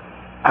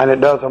 And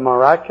it does a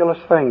miraculous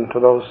thing to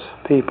those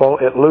people.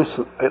 It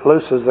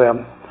looses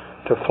them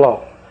to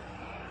flow.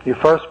 You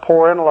first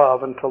pour in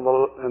love until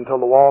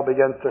the wall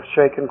begins to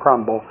shake and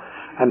crumble.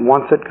 And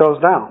once it goes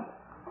down,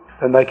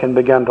 then they can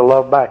begin to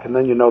love back. And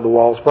then you know the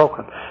wall's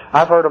broken.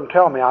 I've heard them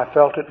tell me, I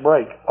felt it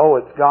break. Oh,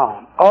 it's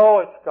gone. Oh,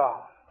 it's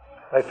gone.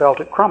 they felt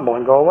it crumble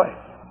and go away.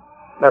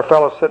 There are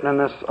fellows sitting in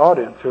this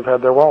audience who've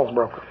had their walls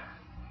broken.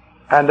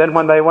 And then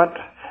when they went,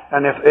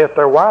 and if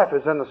their wife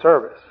is in the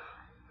service,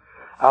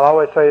 I'll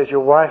always say, is your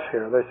wife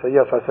here? They say,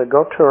 yes. I say,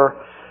 go to her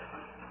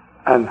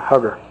and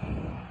hug her.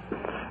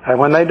 And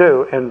when they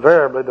do,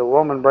 invariably the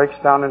woman breaks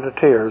down into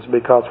tears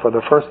because for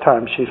the first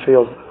time she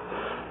feels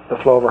the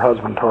flow of her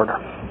husband toward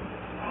her.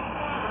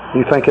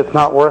 You think it's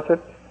not worth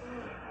it?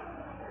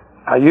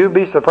 Now you'd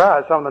be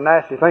surprised some of the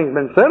nasty things have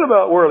been said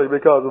about Worley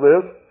because of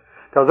this.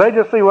 Because they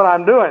just see what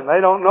I'm doing. They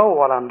don't know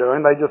what I'm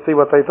doing. They just see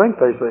what they think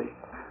they see.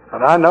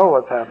 But I know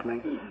what's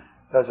happening.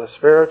 There's a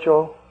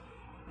spiritual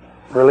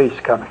release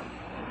coming.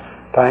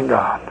 Thank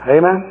God.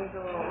 Amen?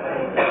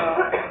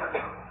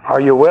 Are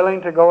you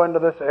willing to go into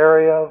this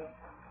area?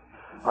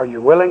 Are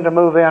you willing to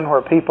move in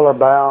where people are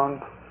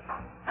bound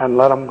and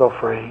let them go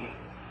free?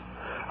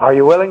 Are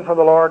you willing for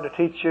the Lord to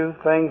teach you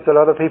things that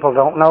other people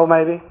don't know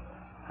maybe?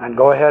 And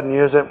go ahead and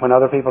use it when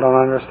other people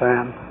don't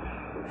understand?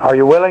 Are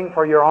you willing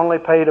for your only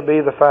pay to be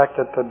the fact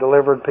that the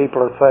delivered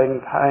people are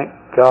saying, thank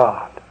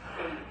God.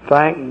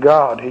 Thank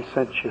God He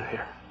sent you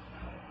here.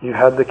 You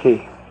had the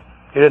key.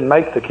 You didn't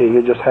make the key,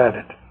 you just had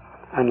it.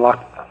 And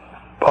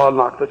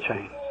unlocked the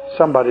chain.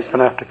 Somebody's going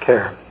to have to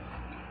care.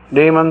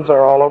 Demons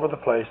are all over the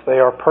place. They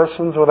are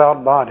persons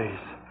without bodies.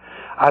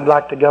 I'd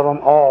like to give them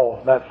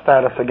all that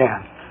status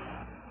again.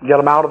 Get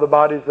them out of the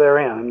bodies they're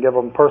in and give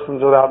them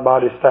persons without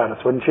body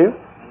status, wouldn't you?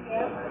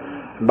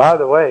 And by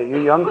the way, you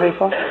young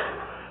people,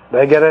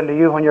 they get into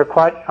you when you're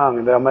quite young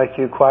and they'll make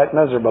you quite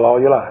miserable all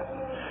your life.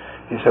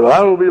 You say, well,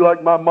 I will be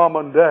like my mom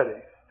and daddy.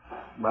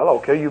 Well,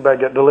 okay, you better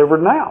get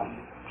delivered now.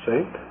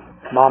 See?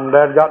 Mom and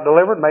dad got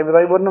delivered, maybe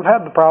they wouldn't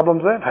have had the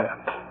problems they've had.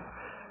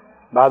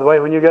 By the way,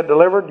 when you get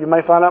delivered, you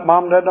may find out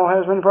mom and dad don't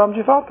have as many problems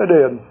you thought they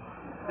did.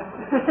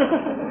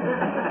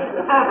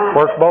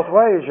 Works both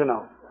ways, you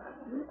know.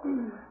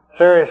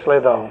 Seriously,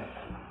 though,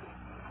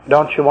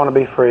 don't you want to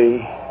be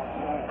free?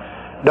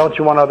 Don't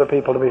you want other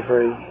people to be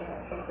free?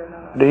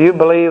 Do you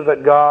believe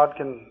that God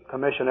can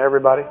commission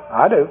everybody?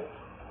 I do.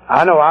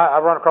 I know. I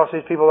run across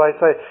these people. They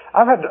say,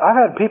 I've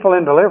had people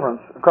in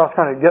deliverance across the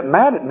country get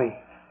mad at me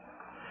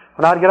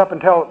when I'd get up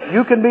and tell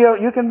you can be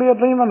a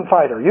demon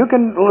fighter. You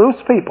can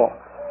loose people.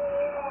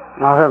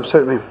 And I'll have them say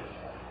to me,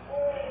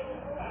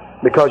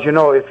 because you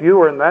know, if you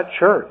were in that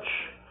church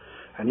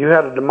and you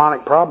had a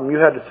demonic problem, you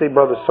had to see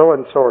brother so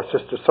and so or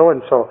sister so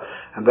and so,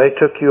 and they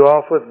took you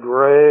off with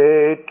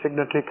great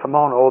dignity. Come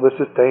on, oh, this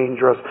is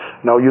dangerous.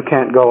 No, you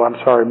can't go. I'm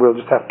sorry. We'll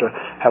just have to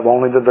have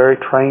only the very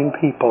trained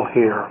people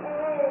here.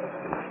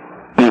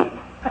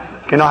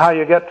 You know how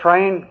you get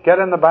trained? Get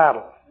in the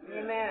battle.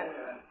 Amen.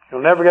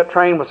 You'll never get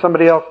trained with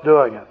somebody else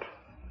doing it.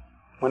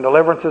 When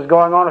deliverance is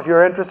going on, if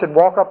you're interested,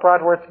 walk up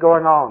right where it's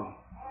going on.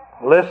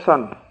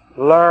 Listen.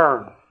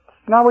 Learn.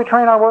 You know how we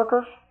train our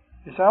workers?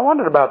 You say, I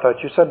wondered about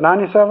that. You said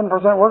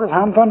 97% workers.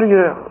 How much fun do you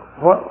do?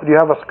 What, do you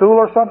have a school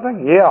or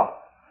something? Yeah.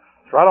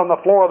 It's right on the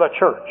floor of the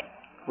church.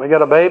 We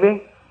get a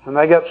baby. When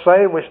they get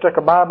saved, we stick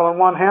a Bible in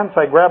one hand,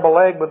 say grab a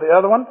leg with the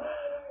other one,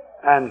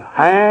 and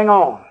hang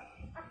on.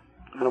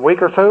 In a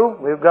week or two,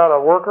 we've got a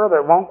worker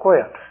that won't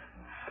quit.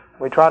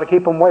 We try to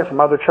keep them away from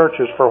other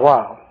churches for a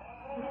while.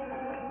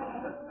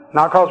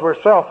 Not because we're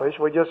selfish,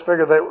 we just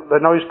figure they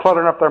know He's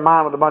cluttering up their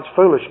mind with a bunch of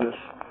foolishness.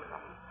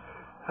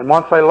 And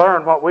once they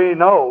learn what we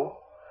know,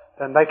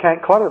 then they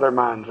can't clutter their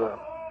minds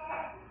up.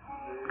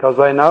 Because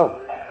they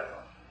know.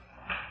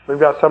 We've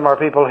got some of our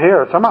people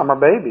here, some of them are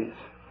babies.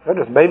 They're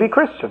just baby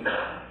Christians.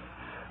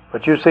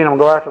 But you've seen them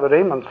go after the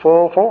demons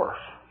full force.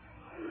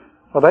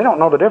 Well, they don't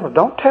know the difference.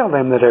 Don't tell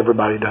them that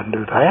everybody doesn't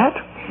do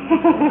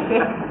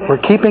that. We're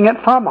keeping it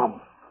from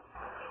them.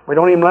 We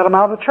don't even let them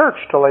out of the church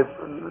till they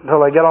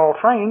get all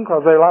trained,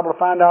 because they're liable to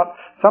find out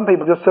some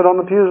people just sit on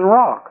the pews and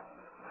rock.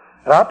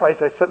 At our place,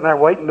 they're sitting there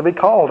waiting to be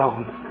called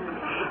on.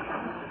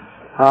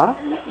 Huh?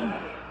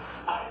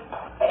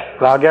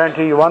 But I'll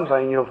guarantee you one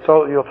thing: you'll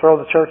throw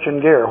the church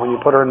in gear when you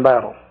put her in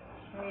battle.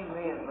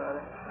 Amen,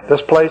 brother.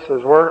 This place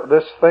is where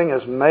this thing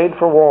is made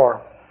for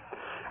war.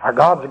 Our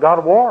God's a God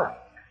of war.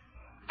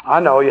 I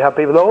know you have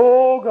people,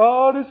 oh,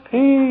 God is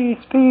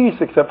peace,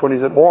 peace, except when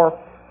He's at war.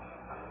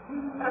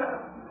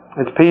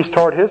 It's peace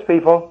toward His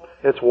people.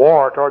 It's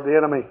war toward the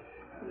enemy.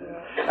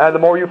 And the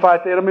more you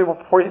fight the enemy,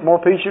 the more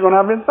peace you're going to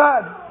have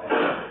inside.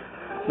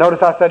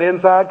 Notice I said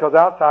inside, because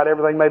outside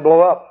everything may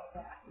blow up.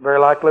 Very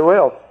likely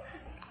will.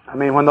 I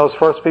mean, when those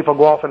first people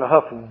go off in a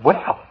huff,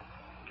 well,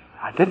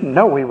 I didn't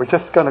know we were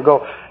just going to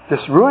go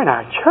just ruin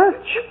our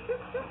church.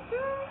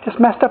 Just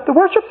messed up the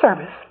worship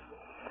service.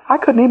 I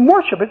couldn't even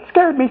worship. It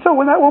scared me so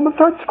when that woman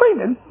started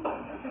screaming.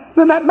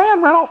 Then that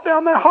man ran off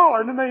down there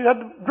hollering, and they had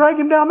to drag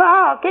him down the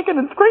aisle, kicking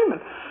and screaming.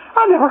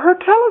 I never heard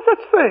tell of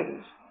such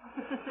things.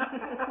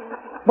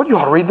 Well, you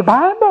ought to read the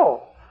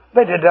Bible.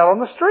 They did that on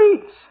the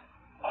streets.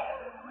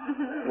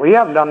 We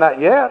haven't done that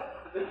yet.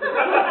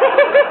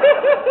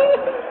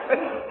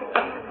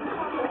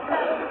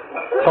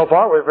 So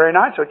far, we're very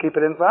nice. We keep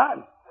it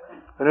inside.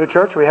 The new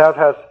church we have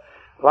has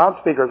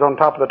loudspeakers on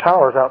top of the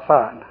towers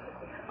outside.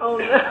 Oh,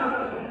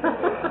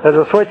 no.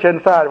 There's a switch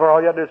inside where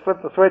all you have to do is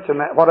flip the switch, and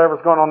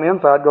whatever's going on the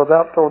inside goes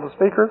out toward the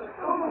speakers.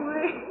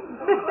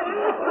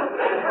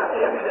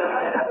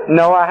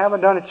 No, I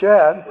haven't done it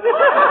yet.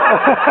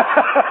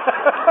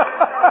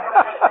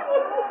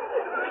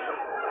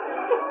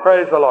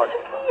 Praise the Lord.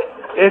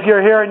 If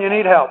you're here and you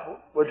need help,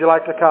 would you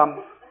like to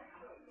come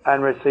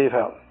and receive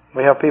help?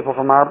 We have people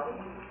from our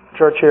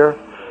church here,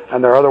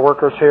 and there are other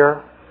workers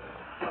here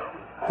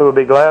who would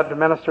be glad to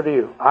minister to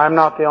you. I'm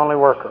not the only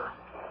worker.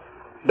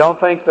 Don't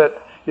think that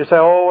you say,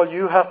 oh, well,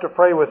 you have to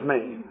pray with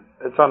me.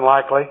 It's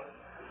unlikely.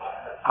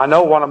 I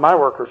know one of my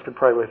workers could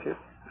pray with you.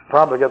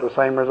 Probably get the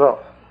same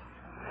results.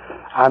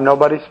 I'm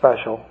nobody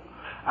special.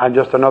 I'm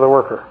just another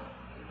worker.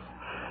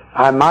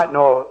 I might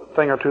know a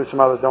thing or two some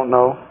others don't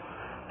know,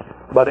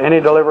 but any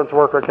deliverance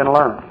worker can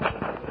learn.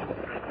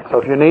 So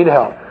if you need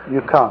help,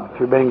 you come. If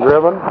you're being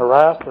driven,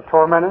 harassed, or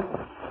tormented,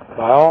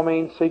 by all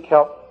means seek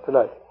help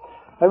today.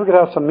 Maybe we could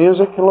have some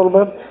music a little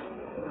bit.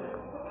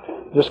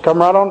 Just come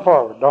right on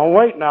forward. Don't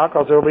wait now,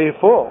 because it'll be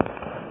full.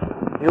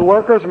 You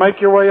workers,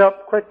 make your way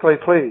up quickly,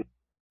 please.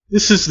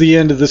 This is the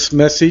end of this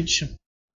message.